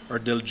o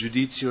del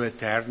giudizio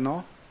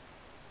eterno.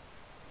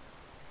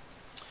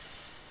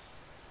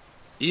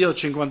 Io ho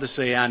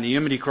 56 anni, io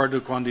mi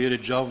ricordo quando ero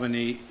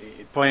giovane,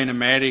 poi in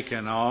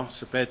America, no?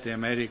 Sapete,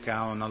 America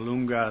ha una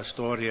lunga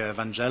storia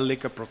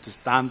evangelica,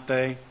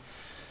 protestante.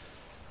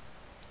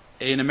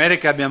 E in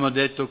America abbiamo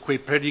detto quei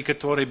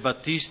predicatori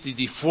battisti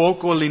di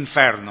fuoco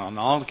all'inferno,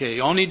 no? Che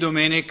ogni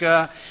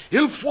domenica,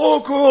 il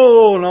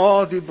fuoco,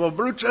 no? Tipo,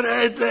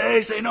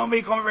 brucerete se non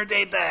vi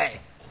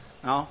convertite,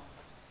 no?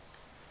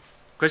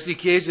 Queste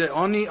chiese,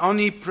 ogni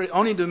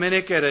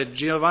domenica era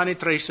Giovanni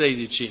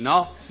 3,16,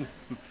 no?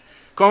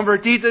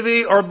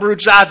 Convertitevi o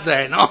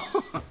bruciate, no?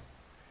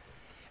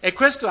 E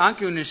questo è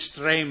anche un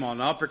estremo,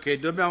 no? Perché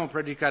dobbiamo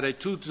predicare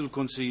tutto il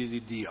consiglio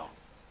di Dio,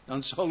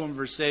 non solo un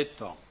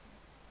versetto.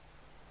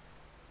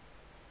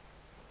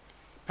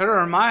 Però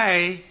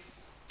ormai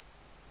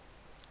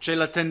c'è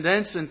la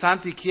tendenza in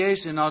tante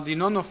chiese, no, di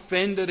non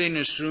offendere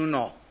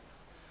nessuno,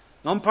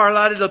 non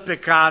parlare del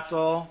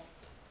peccato,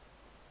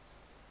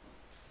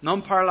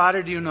 non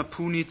parlare di una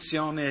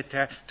punizione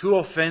eterna. Tu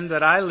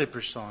offenderai le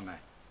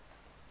persone.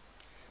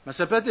 Ma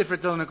sapete,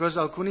 fratello, una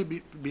cosa?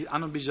 Alcuni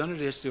hanno bisogno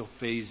di essere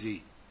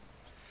offesi.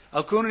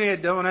 Alcuni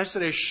devono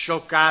essere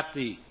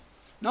scioccati.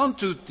 Non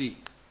tutti.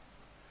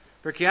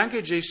 Perché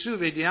anche Gesù,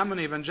 vediamo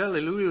nei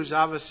Vangeli, lui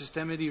usava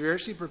sistemi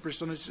diversi per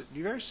persone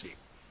diverse.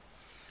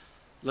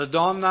 La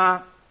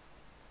donna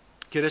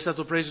che era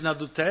stata presa in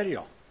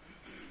adulterio.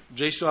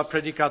 Gesù ha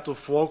predicato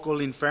fuoco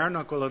all'inferno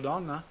a quella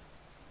donna?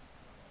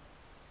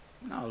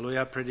 No, lui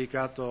ha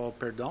predicato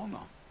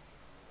perdono.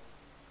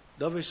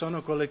 Dove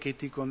sono quelle che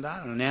ti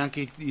condannano?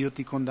 Neanche io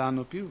ti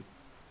condanno più.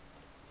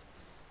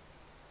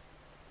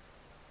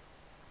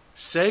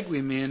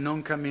 Seguimi e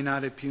non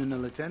camminare più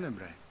nelle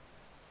tenebre.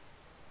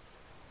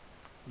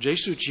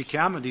 Gesù ci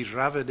chiama di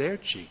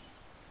ravvederci,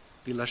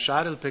 di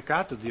lasciare il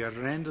peccato, di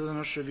arrendere la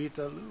nostra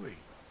vita a Lui.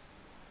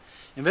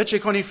 Invece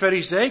con i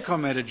farisei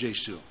com'era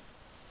Gesù?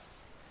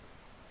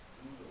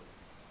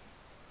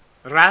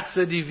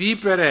 Razza di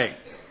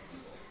vipere.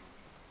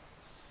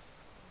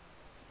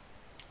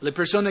 Le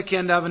persone che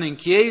andavano in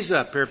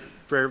chiesa per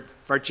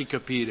farci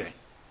capire.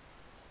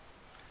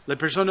 Le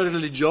persone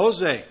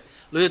religiose.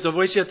 Lui ha detto,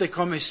 voi siete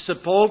come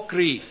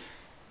sepolcri.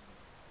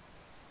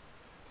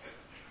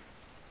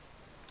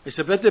 E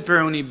sapete,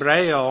 per un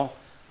ebreo,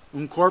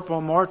 un corpo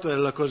morto era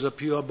la cosa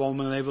più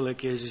abominevole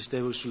che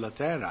esisteva sulla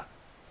terra.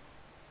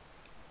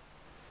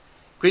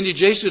 Quindi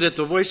Gesù ha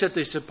detto, voi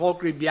siete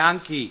sepolcri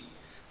bianchi,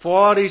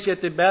 fuori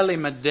siete belli,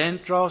 ma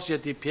dentro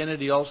siete pieni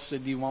di ossa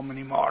di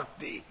uomini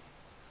morti.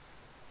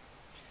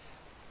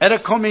 Era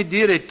come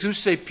dire, tu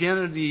sei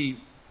pieno di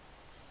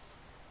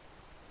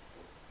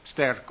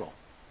sterco,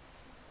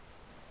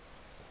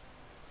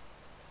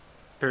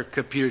 per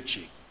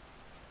capirci.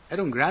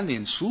 Era un grande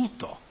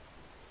insulto.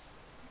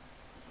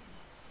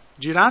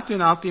 Girato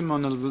un attimo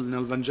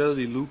nel Vangelo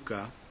di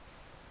Luca,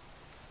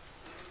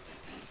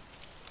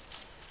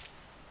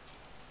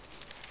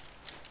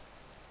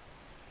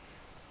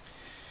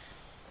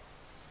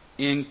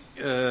 in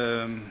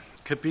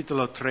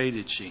capitolo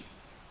 13.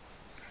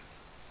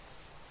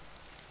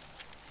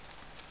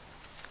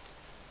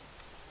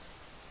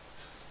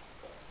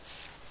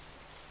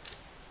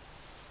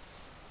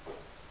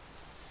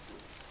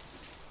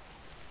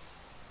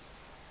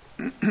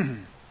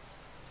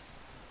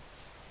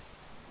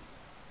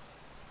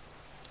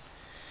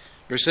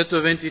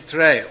 Versetto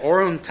 23.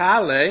 Ora un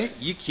tale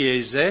gli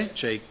chiese,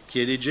 cioè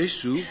chiede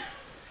Gesù,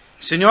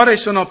 Signore,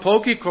 sono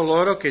pochi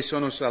coloro che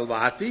sono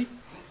salvati?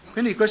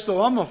 Quindi questo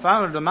uomo fa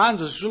una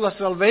domanda sulla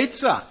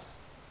salvezza,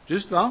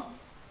 giusto?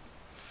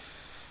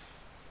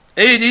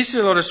 E disse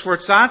loro,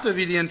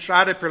 sforzatevi di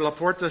entrare per la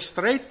porta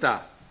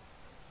stretta.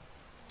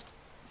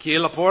 Chi è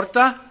la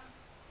porta?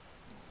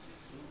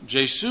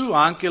 Gesù,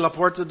 anche la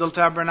porta del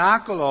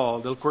tabernacolo,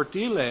 del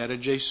cortile, era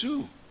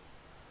Gesù.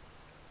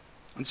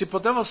 Non si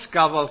poteva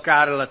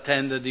scavalcare la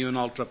tenda di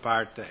un'altra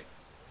parte.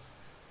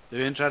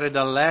 Deve entrare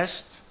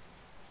dall'est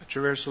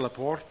attraverso la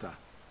porta.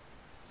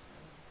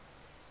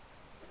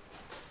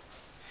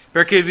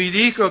 Perché vi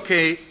dico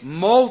che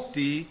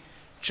molti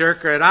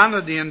cercheranno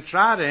di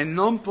entrare e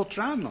non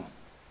potranno.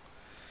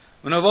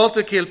 Una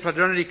volta che il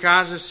padrone di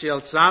casa si è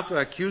alzato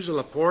e ha chiuso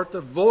la porta,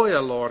 voi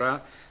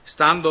allora,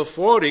 stando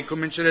fuori,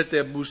 comincerete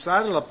a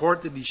bussare alla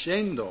porta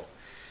dicendo,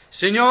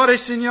 Signore,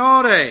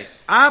 Signore,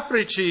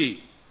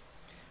 aprici!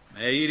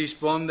 Ma egli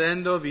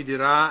rispondendo vi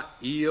dirà,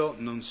 io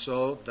non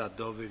so da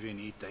dove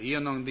venite, io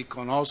non vi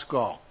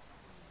conosco.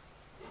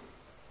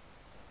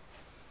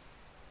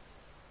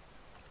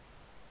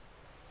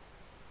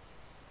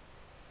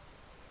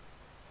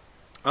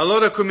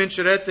 Allora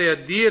comincerete a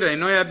dire,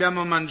 noi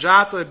abbiamo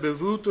mangiato e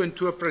bevuto in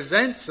tua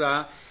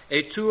presenza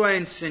e tu hai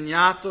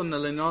insegnato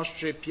nelle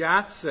nostre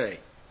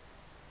piazze.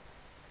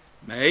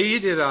 Ma egli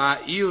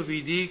dirà, io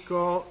vi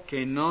dico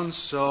che non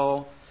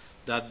so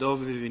da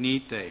dove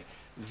venite.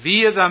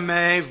 Via da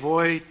me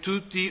voi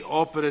tutti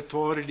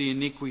operatori di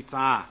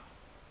iniquità.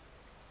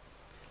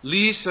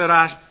 Lì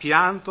sarà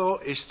pianto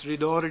e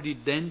stridore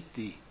di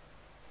denti,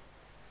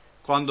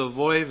 quando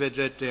voi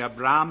vedrete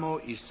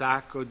Abramo,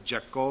 Isacco,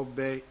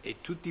 Giacobbe e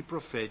tutti i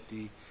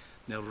profeti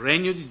nel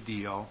regno di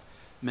Dio,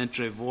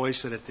 mentre voi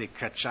sarete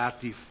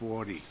cacciati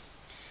fuori.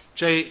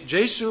 Cioè,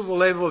 Gesù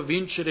voleva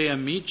vincere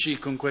amici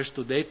con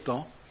questo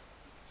detto?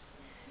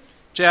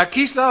 Cioè, a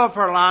chi stava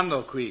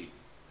parlando qui?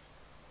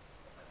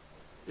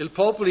 Il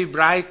popolo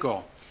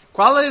ebraico.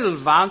 Qual è il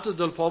vanto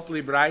del popolo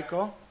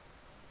ebraico?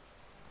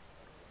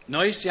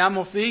 Noi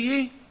siamo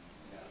figli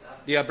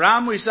di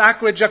Abramo,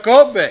 Isacco e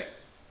Giacobbe.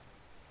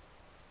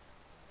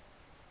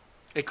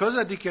 E cosa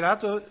ha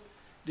dichiarato?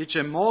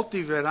 Dice,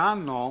 molti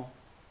verranno,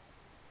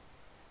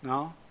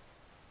 no?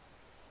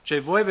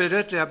 Cioè, voi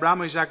vedrete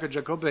Abramo, Isacco e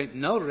Giacobbe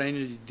nel regno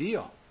di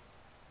Dio.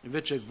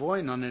 Invece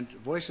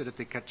voi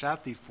sarete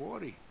cacciati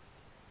fuori.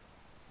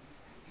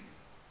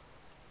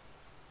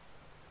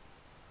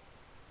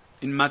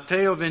 In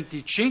Matteo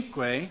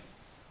 25,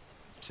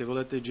 se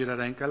volete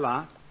girare anche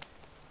là,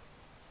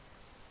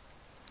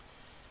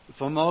 il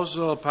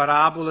famoso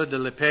parabola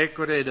delle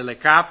pecore e delle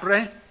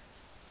capre,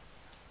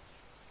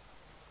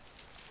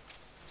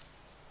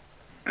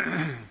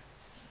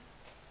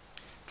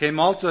 che è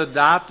molto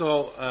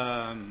adatto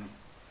al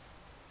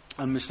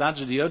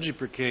messaggio di oggi,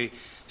 perché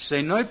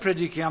se noi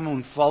predichiamo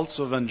un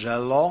falso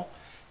Vangelo,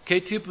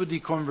 che tipo di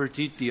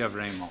convertiti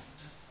avremo?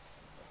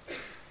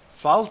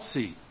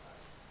 Falsi,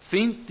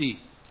 finti.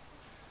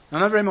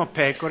 Non avremo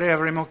pecore,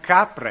 avremo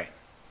capre.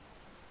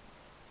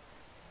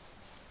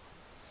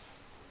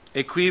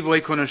 E qui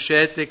voi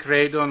conoscete,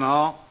 credo,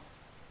 no?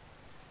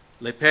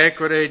 le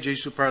pecore,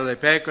 Gesù parla delle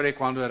pecore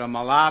quando era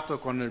malato,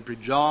 quando era in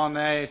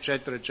prigione,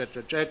 eccetera,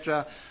 eccetera,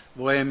 eccetera.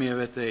 Voi mi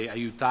avete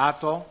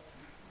aiutato.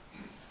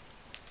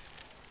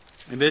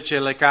 Invece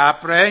le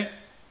capre,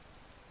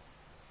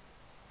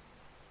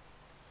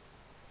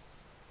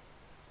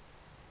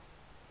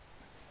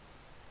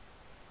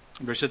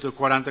 versetto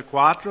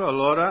 44,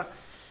 allora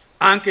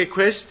anche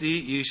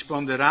questi gli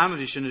risponderanno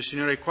dicendo: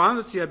 Signore,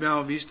 quando ti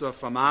abbiamo visto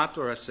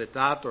affamato, o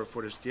assetato, o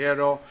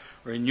forestiero,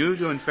 o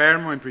ignudo,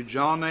 infermo, in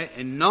prigione,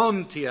 e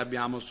non ti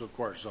abbiamo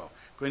soccorso?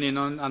 Quindi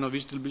non hanno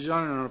visto il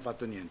bisogno e non hanno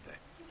fatto niente.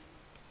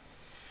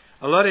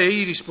 Allora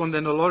egli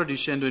rispondendo loro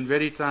dicendo: in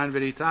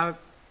verità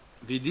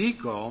vi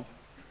dico,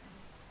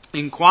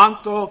 in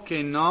quanto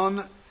che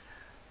non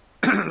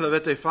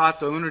l'avete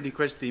fatto a uno di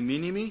questi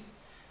minimi,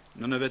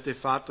 non avete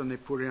fatto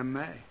neppure a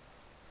me.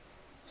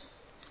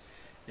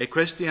 E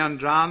questi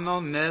andranno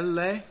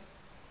nelle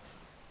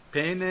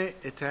pene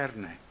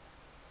eterne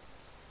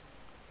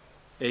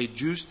e i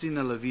giusti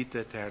nella vita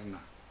eterna.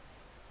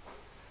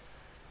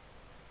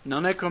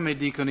 Non è come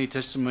dicono i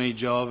testimoni di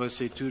Geova: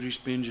 se tu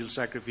respingi il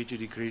sacrificio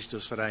di Cristo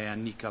sarai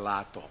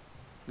annichilato,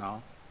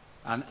 no?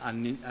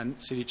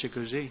 Si dice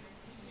così?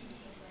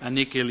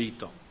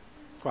 Annichilito,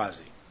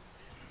 quasi.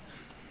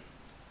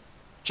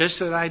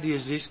 Cesserai di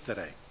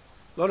esistere.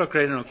 Loro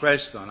credono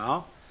questo,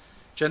 no?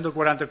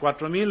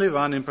 144.000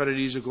 vanno in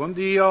paradiso con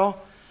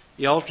Dio,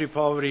 gli altri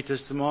poveri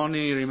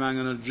testimoni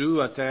rimangono giù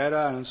a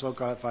terra, non so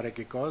fare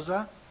che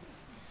cosa.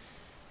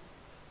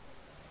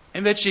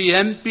 Invece gli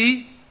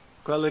empi,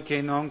 quelli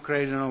che non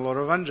credono al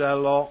loro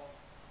Vangelo,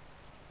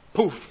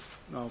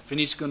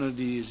 finiscono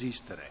di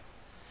esistere.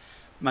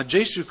 Ma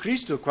Gesù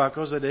Cristo qua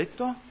cosa ha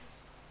detto?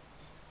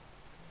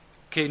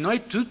 Che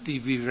noi tutti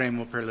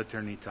vivremo per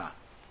l'eternità.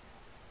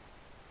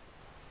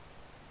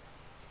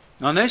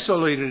 Non è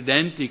solo i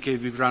redenti che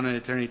vivranno in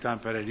eternità in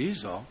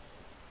paradiso.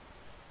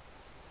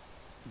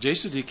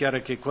 Gesù dichiara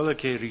che quelli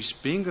che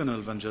respingono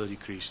il Vangelo di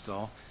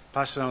Cristo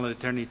passano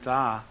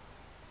l'eternità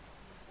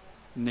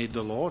nei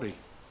dolori.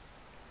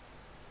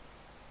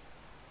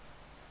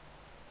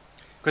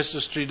 Questo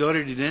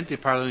stridore di denti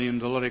parla di un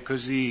dolore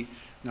così,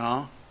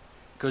 no?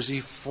 Così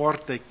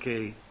forte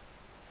che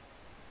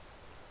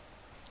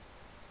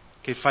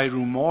fa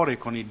rumore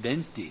con i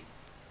denti.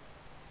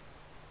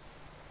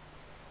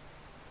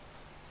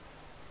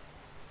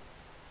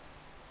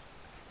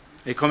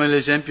 È come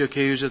l'esempio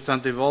che uso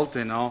tante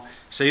volte, no?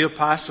 Se io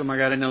passo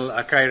magari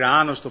a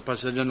Cairano, sto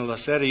passeggiando la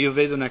sera, io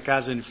vedo una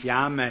casa in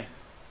fiamme.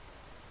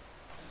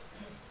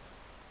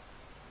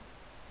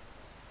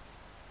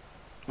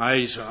 Ma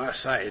io dico: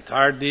 sai, è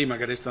tardi,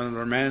 magari stanno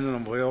dormendo,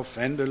 non voglio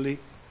offenderli.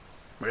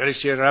 Magari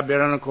si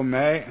arrabbieranno con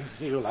me.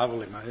 Io lavo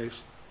le mani,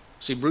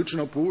 si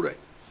bruciano pure.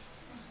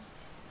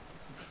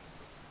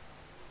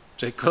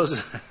 Cioè,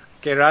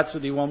 che razza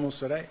di uomo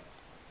sarei?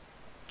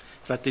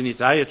 Infatti in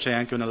Italia c'è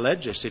anche una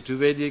legge: se tu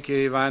vedi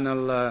che vai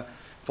nella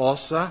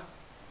fossa,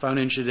 fai un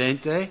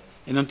incidente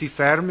e non ti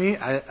fermi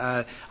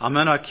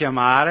almeno a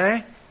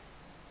chiamare,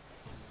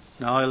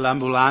 no,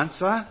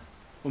 l'ambulanza,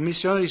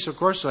 omissione di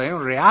soccorso è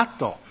un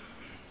reato.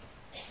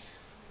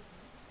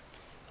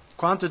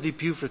 Quanto di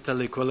più,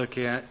 fratelli, quelli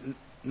che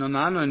non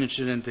hanno un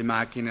incidente in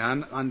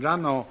macchina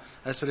andranno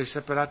a essere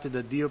separati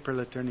da Dio per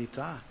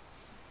l'eternità.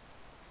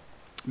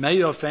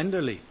 Meglio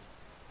offenderli,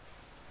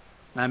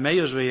 ma è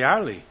meglio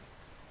svegliarli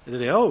e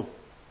dire: oh,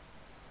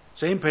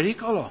 sei in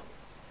pericolo,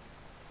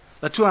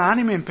 la tua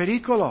anima è in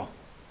pericolo.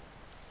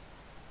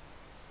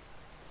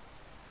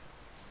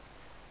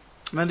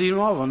 Ma di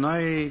nuovo,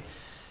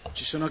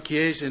 ci sono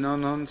chiese, no,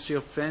 non si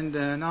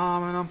offende, no,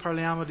 ma non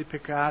parliamo di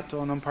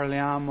peccato,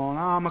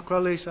 no, ma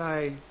quelli,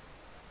 sai,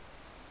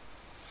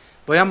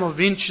 vogliamo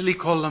vincerli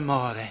con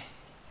l'amore.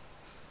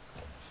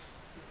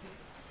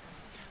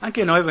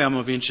 Anche noi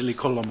vogliamo vincerli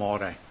con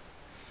l'amore.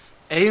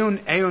 È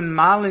un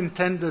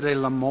malintendere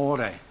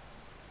l'amore,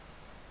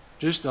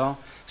 giusto?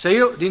 Se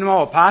io di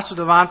nuovo passo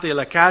davanti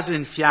alla casa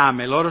in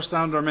fiamme, loro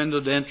stanno dormendo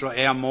dentro,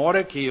 è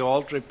amore che io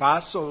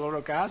oltrepasso la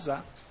loro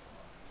casa?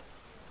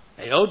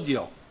 È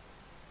odio.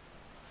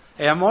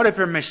 È amore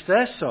per me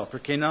stesso,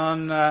 perché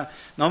non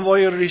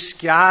voglio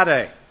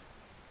rischiare.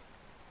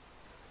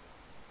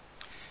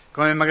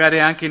 Come magari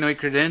anche noi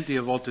credenti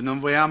a volte non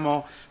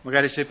vogliamo,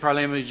 magari se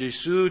parliamo di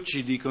Gesù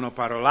ci dicono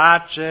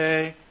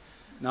parolacce,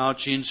 no,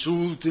 ci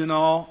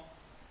insultano.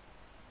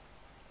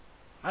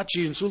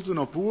 Ci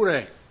insultano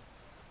pure.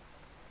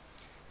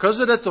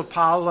 Cosa ha detto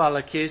Paolo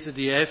alla chiesa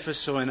di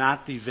Efeso in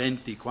Atti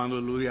 20 quando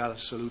lui ha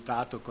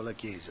salutato quella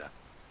chiesa?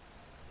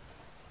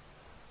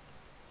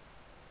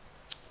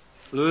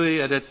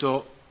 Lui ha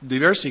detto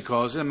diverse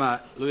cose,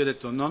 ma lui ha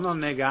detto: non ho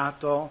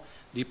negato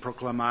di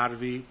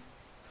proclamarvi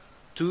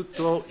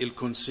tutto il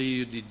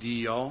consiglio di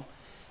Dio,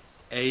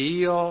 e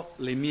io,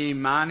 le mie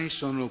mani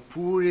sono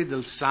puri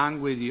del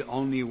sangue di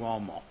ogni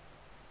uomo.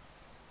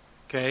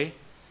 Ok?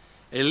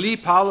 E lì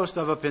Paolo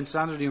stava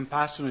pensando di un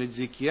passo in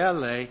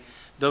Ezechiele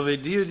dove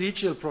Dio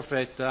dice al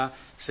profeta: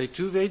 se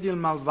tu vedi il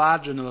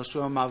malvagio nella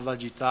sua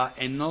malvagità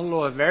e non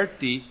lo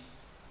avverti,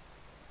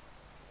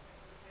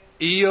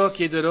 io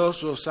chiederò il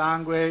suo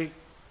sangue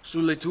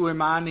sulle tue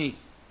mani.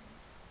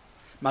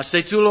 Ma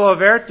se tu lo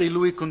avverti,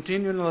 lui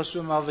continua nella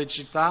sua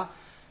malvagità,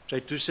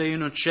 cioè tu sei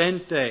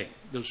innocente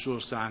del suo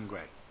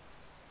sangue.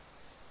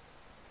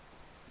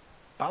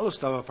 Paolo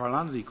stava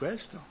parlando di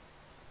questo.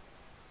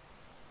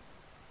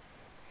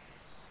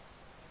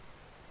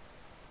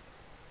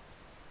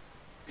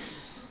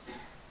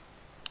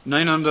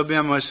 Noi non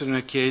dobbiamo essere una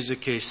chiesa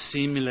che è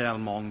simile al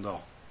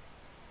mondo.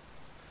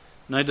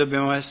 Noi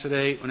dobbiamo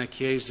essere una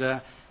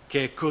chiesa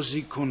che è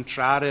così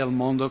contraria al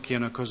mondo che è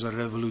una cosa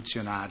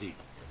rivoluzionaria.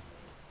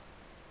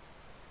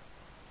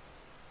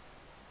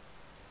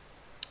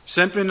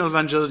 Sempre nel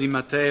Vangelo di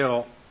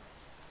Matteo,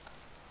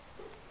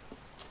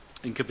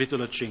 in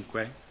capitolo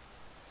 5.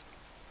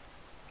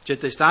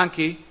 Siete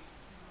stanchi?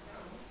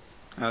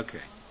 Ok.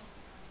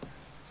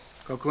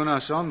 Qualcuno ha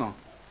sonno?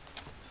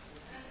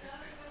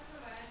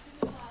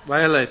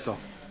 Vai a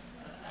letto.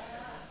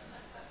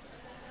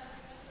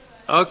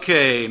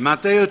 Ok,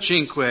 Matteo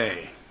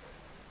 5,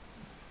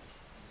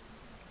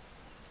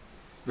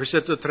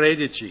 versetto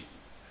 13.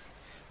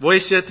 Voi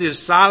siete il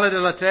sale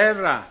della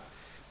terra,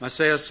 ma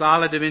se il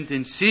sale diventa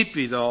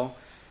insipido,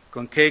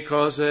 con che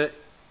cosa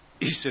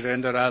si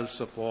renderà il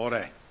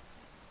sapore?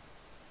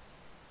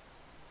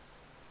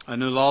 A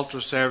null'altro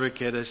serve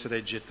che ad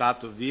essere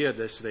gettato via, ad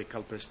essere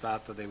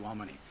calpestato dai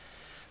uomini.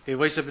 E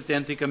voi sapete,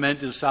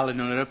 anticamente il sale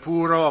non era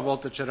puro, a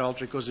volte c'erano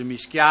altre cose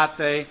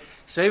mischiate.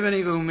 Se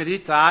veniva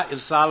umidità, il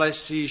sale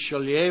si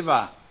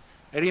scioglieva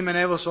e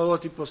rimaneva solo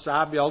tipo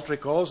sabbia, altre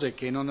cose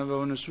che non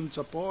avevano nessun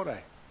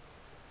sapore.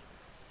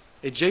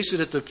 E Gesù ha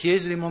detto,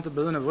 Chiesa di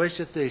Montebelluna, voi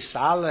siete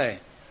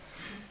sale,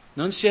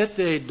 non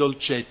siete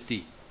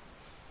dolcetti.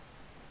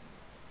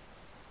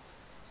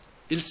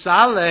 Il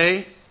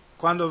sale,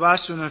 quando va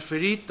su una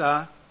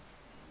ferita,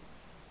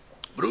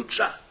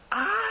 brucia.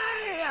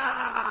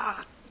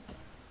 Aia!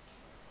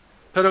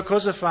 Però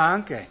cosa fa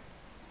anche?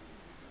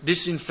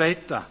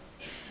 Disinfetta.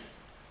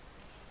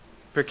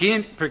 Per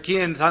chi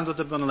è tanto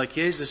tempo nella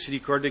chiesa si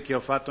ricorda che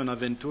ho fatto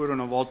un'avventura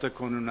una volta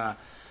con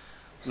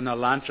una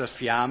lancia a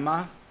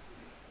fiamma.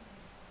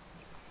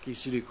 Chi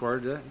si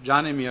ricorda?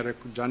 Gianni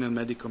il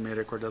medico mi ha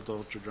ricordato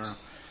l'altro giorno.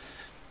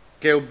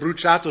 Che ho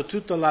bruciato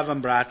tutto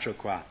l'avambraccio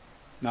qua.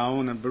 No,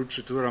 una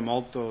bruciatura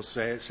molto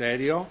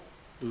seria. Ho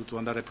dovuto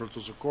andare al pronto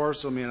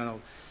soccorso, mi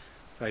hanno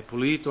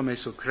pulito, ho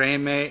messo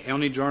creme e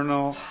ogni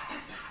giorno...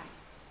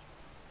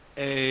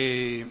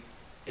 E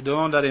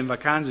dovevo andare in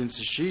vacanza in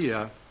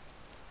Sicilia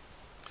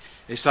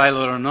e sai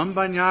loro non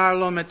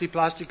bagnarlo, metti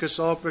plastica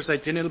sopra, sai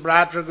tieni il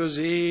braccio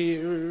così,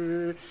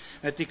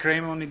 metti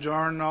crema ogni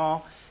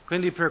giorno,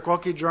 quindi per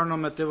qualche giorno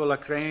mettevo la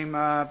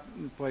crema,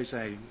 poi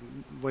sai,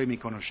 voi mi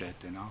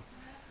conoscete, no?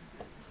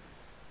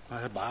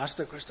 Ma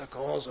basta questa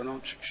cosa, no?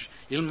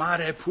 Il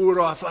mare è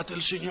puro, ha fatto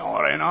il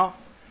Signore, no?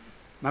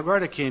 Ma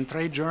guarda che in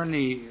 3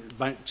 giorni,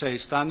 cioè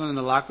stando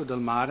nell'acqua del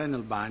mare,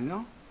 nel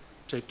bagno,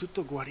 c'è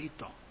tutto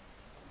guarito.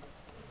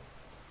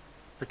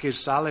 Perché il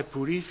sale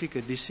purifica,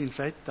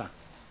 disinfetta.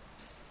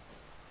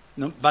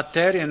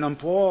 Batterie non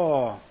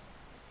può.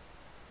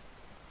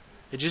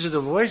 E Gesù da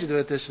voi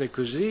dovete essere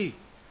così.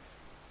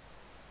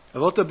 A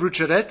volte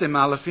brucerete,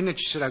 ma alla fine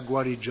ci sarà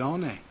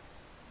guarigione.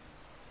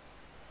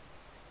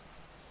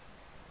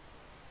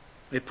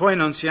 E poi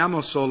non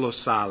siamo solo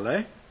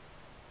sale.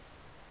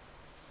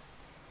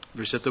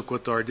 Versetto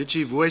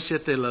 14. Voi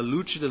siete la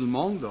luce del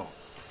mondo.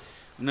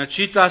 Una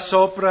città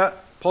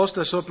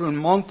posta sopra un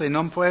monte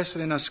non può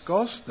essere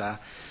nascosta,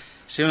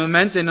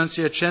 similmente non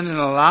si accende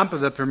una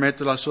lampada per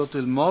metterla sotto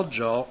il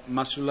moggio,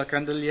 ma sulla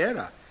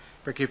candeliera,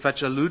 perché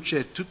faccia luce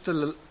a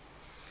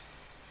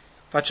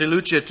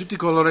tutti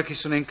coloro che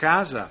sono in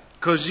casa.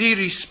 Così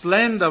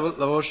risplenda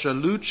la vostra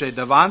luce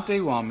davanti agli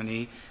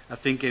uomini,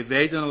 affinché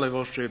vedano le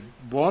vostre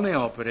buone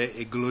opere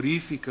e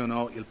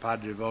glorificano il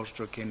Padre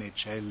vostro che è nei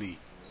cieli.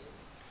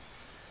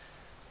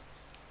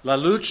 La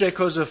luce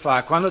cosa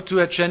fa? Quando tu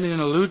accendi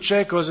una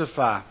luce, cosa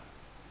fa?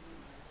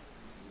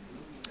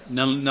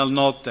 Nel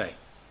notte.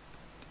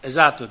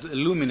 Esatto,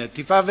 illumina,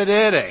 ti fa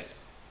vedere.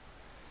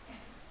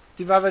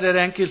 Ti fa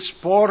vedere anche il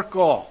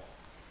sporco.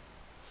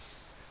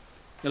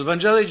 Nel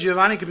Vangelo di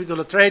Giovanni,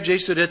 capitolo 3,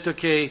 Gesù ha detto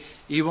che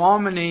gli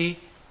uomini,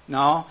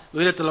 no?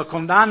 Lui ha detto la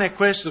condanna è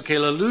questo, che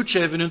la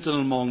luce è venuta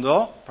nel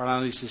mondo,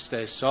 parlando di se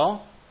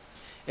stesso,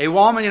 e gli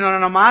uomini non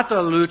hanno amato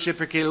la luce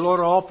perché le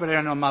loro opere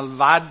erano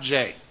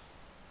malvagie.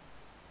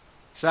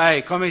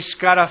 Sai, come i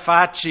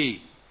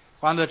scarafacci,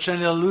 quando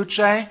accende la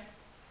luce...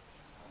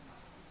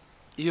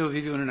 Io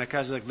vivo in una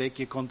casa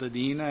vecchia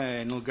contadina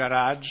e nel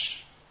garage.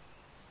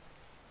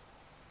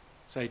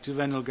 Sai, tu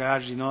vai nel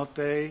garage di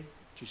notte,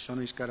 ci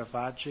sono i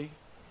scarafacci.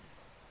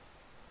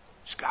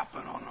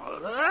 Scappano, no?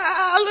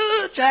 Ah,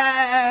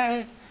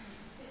 luce!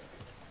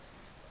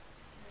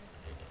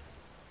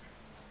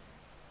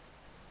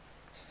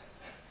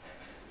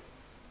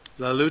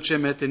 La luce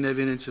mette in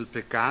evidenza il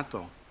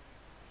peccato.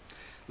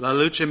 La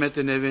luce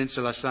mette in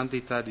evidenza la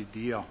santità di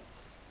Dio.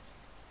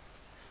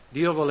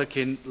 Dio vuole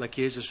che la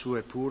Chiesa sua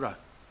è pura.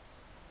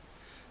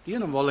 Dio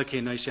non vuole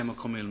che noi siamo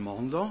come il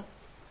mondo.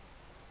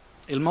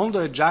 Il mondo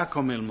è già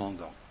come il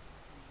mondo.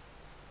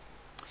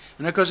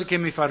 Una cosa che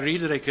mi fa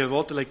ridere è che a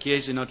volte le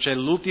Chiese, no, c'è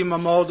l'ultima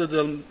moda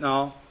del...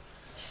 No,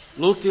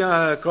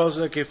 L'ultima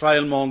cosa che fa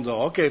il mondo,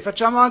 ok,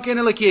 facciamo anche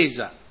nella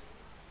Chiesa.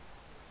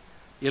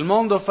 Il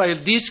mondo fa il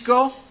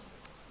disco,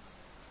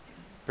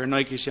 per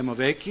noi che siamo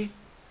vecchi.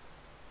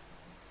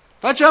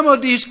 Facciamo il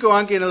disco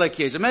anche nella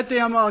Chiesa,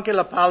 mettiamo anche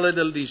la palla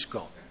del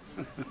disco.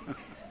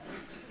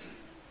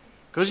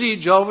 Così i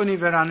giovani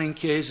verranno in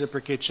Chiesa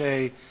perché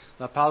c'è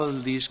la palla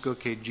del disco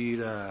che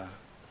gira.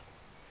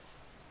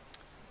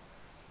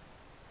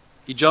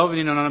 I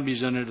giovani non hanno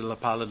bisogno della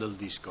palla del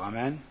disco,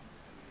 amen?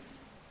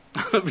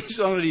 Hanno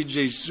bisogno di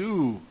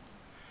Gesù.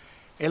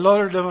 E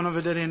loro devono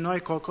vedere in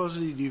noi qualcosa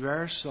di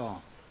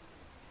diverso.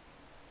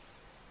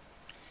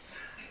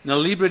 Nel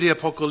libro di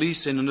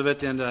Apocalisse, non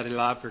dovete andare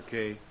là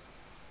perché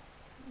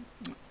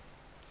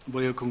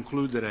voglio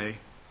concludere,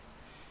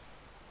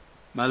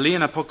 ma lì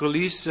in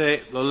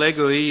Apocalisse, lo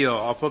leggo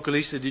io,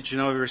 Apocalisse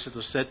 19,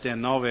 versetto 7 e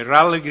 9,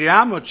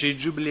 rallegriamoci,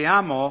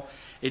 giubiliamo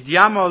e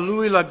diamo a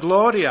Lui la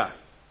gloria,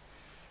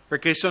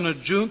 perché sono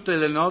giunte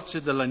le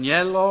nozze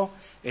dell'agnello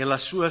e la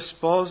sua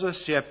sposa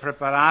si è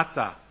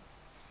preparata.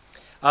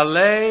 A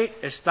lei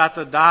è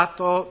stato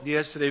dato di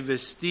essere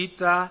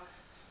vestita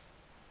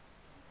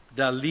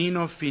da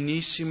lino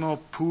finissimo,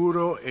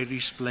 puro e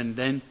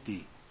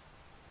risplendente,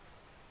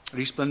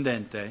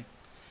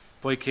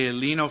 poiché il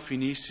lino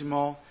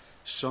finissimo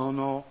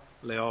sono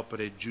le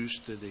opere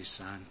giuste dei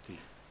santi.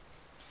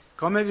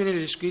 Come viene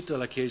descritto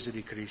la Chiesa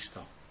di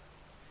Cristo?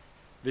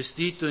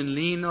 Vestito in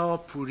lino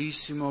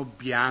purissimo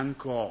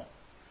bianco,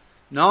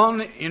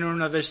 non in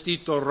un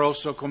vestito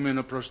rosso come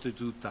una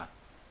prostituta.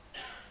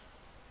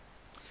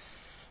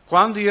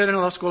 Quando io ero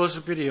nella scuola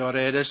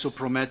superiore, e adesso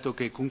prometto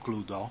che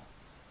concludo,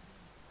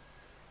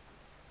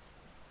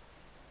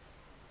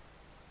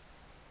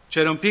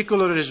 c'era un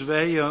piccolo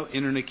risveglio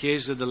in una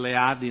chiesa delle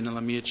Adi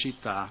nella mia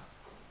città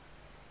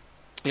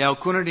e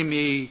alcuni dei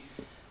miei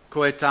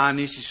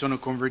coetanei si sono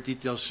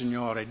convertiti al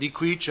Signore. Di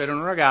qui c'era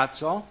un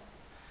ragazzo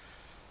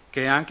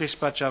che anche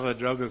spacciava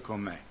droga con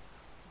me.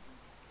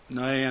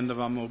 Noi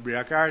andavamo a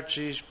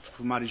ubriacarci,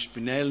 fumare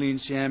spinelli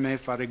insieme,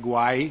 fare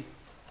guai.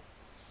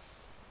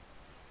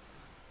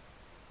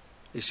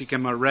 E si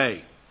chiama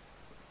Ray.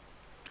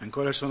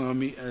 Ancora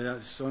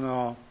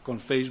sono con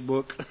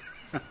Facebook.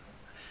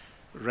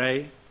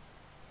 Ray.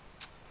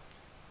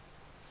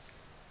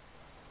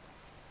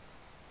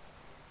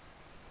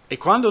 E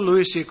quando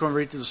lui si è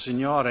convertito al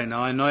Signore,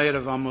 no? E noi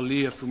eravamo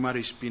lì a fumare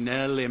i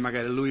spinelli e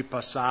magari lui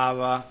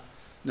passava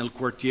nel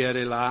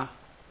quartiere là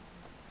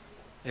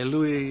e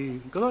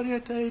lui, gloria a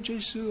te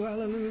Gesù,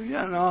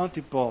 alleluia, no?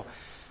 Tipo,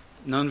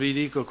 non vi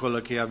dico quello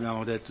che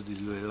abbiamo detto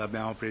di lui,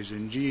 l'abbiamo preso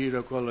in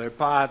giro, quello è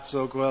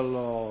pazzo,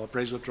 quello ha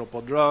preso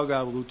troppo droga, ha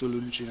avuto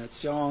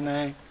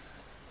l'allucinazione.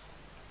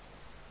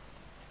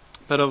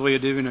 Però voglio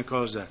dirvi una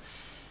cosa,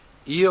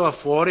 io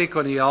fuori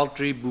con gli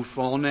altri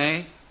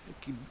buffoni,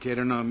 che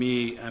erano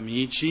miei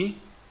amici,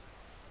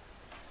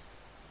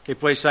 che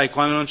poi sai,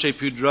 quando non c'è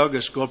più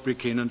droga scopri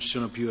che non ci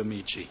sono più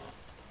amici.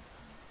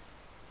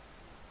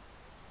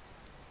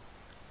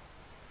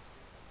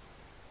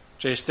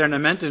 Cioè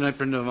esternamente noi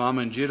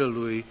prendevamo in giro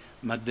lui,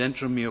 ma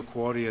dentro il mio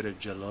cuore ero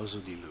geloso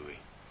di lui.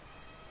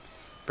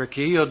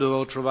 Perché io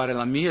dovevo trovare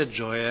la mia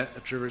gioia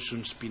attraverso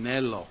un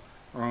spinello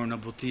o una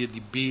bottiglia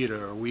di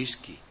birra o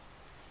whisky.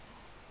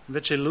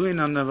 Invece lui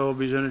non aveva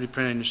bisogno di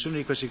prendere nessuna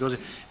di queste cose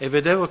e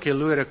vedevo che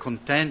lui era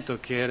contento,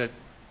 che era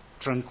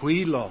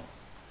tranquillo,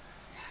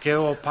 che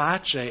aveva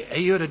pace e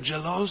io ero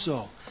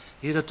geloso.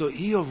 Io ho detto,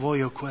 io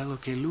voglio quello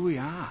che lui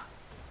ha.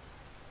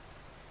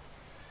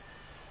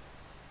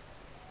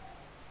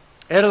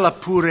 Era la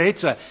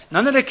purezza,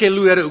 non era che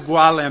lui era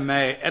uguale a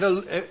me,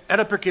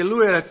 era perché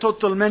lui era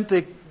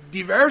totalmente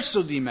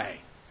diverso di me.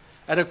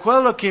 Era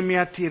quello che mi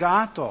ha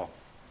attirato,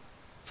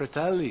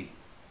 fratelli.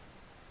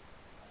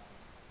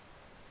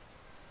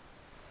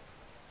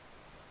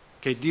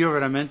 Che Dio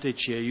veramente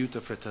ci aiuta,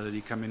 fratelli,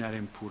 di camminare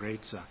in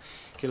purezza.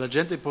 Che la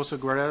gente possa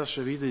guardare la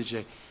sua vita e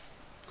dire,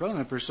 quella è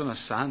una persona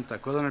santa,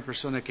 quella è una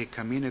persona che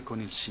cammina con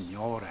il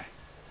Signore.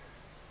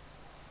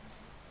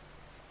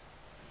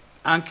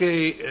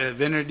 Anche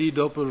venerdì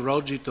dopo il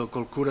rogito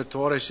col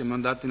curatore siamo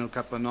andati nel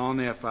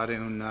capannone a fare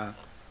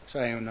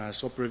una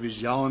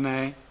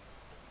supervisione.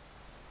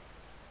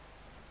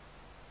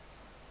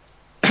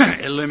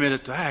 E lui mi ha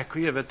detto,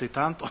 qui avete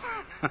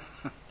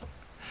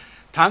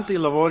tanti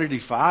lavori di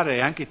fare e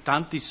anche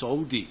tanti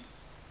soldi.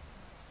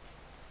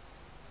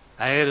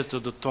 E ho detto,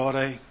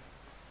 dottore,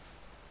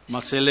 ma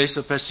se lei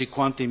sapesse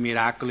quanti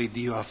miracoli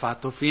Dio ha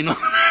fatto fino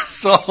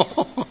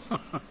adesso.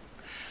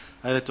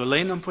 Ha detto,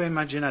 lei non può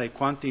immaginare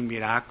quanti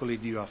miracoli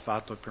Dio ha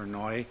fatto per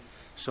noi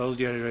solo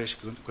di arrivare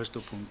a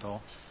questo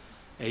punto.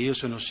 E io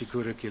sono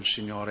sicuro che il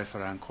Signore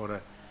farà ancora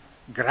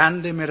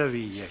grandi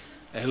meraviglie.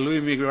 E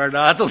lui mi ha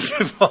guardato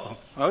tipo,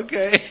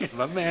 ok,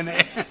 va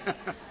bene.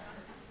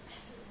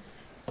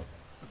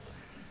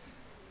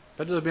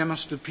 Però dobbiamo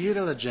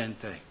stupire la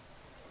gente.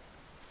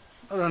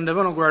 Allora non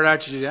devono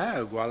guardarci e dire,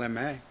 è uguale a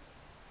me.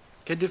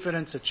 Che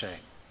differenza c'è?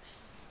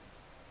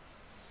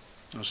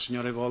 Il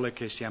Signore vuole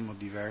che siamo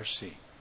diversi.